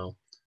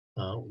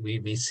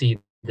 we see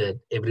that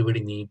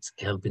everybody needs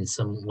help in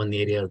one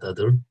area or the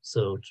other.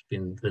 So it's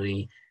been very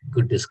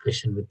good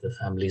discussion with the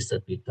families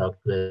that we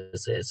talked to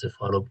as a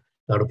follow-up.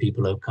 A lot of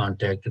people have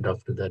contacted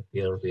after that.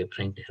 We are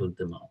trying to help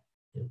them out.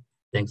 Yeah.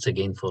 Thanks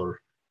again for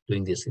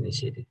doing this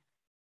initiative.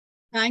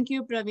 Thank you,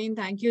 Praveen.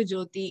 Thank you,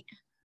 Jyothi.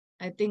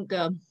 I think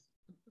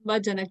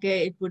janake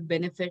it would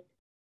benefit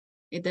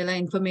itella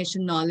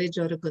information, knowledge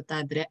or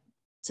gottadre.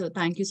 So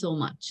thank you so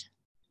much.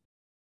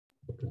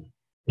 Okay.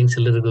 Thanks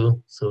a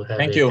little. So have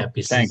a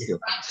happy season. Thank you.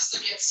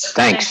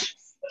 Thanks.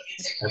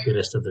 Happy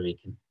rest of the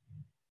weekend.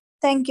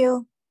 Thank you.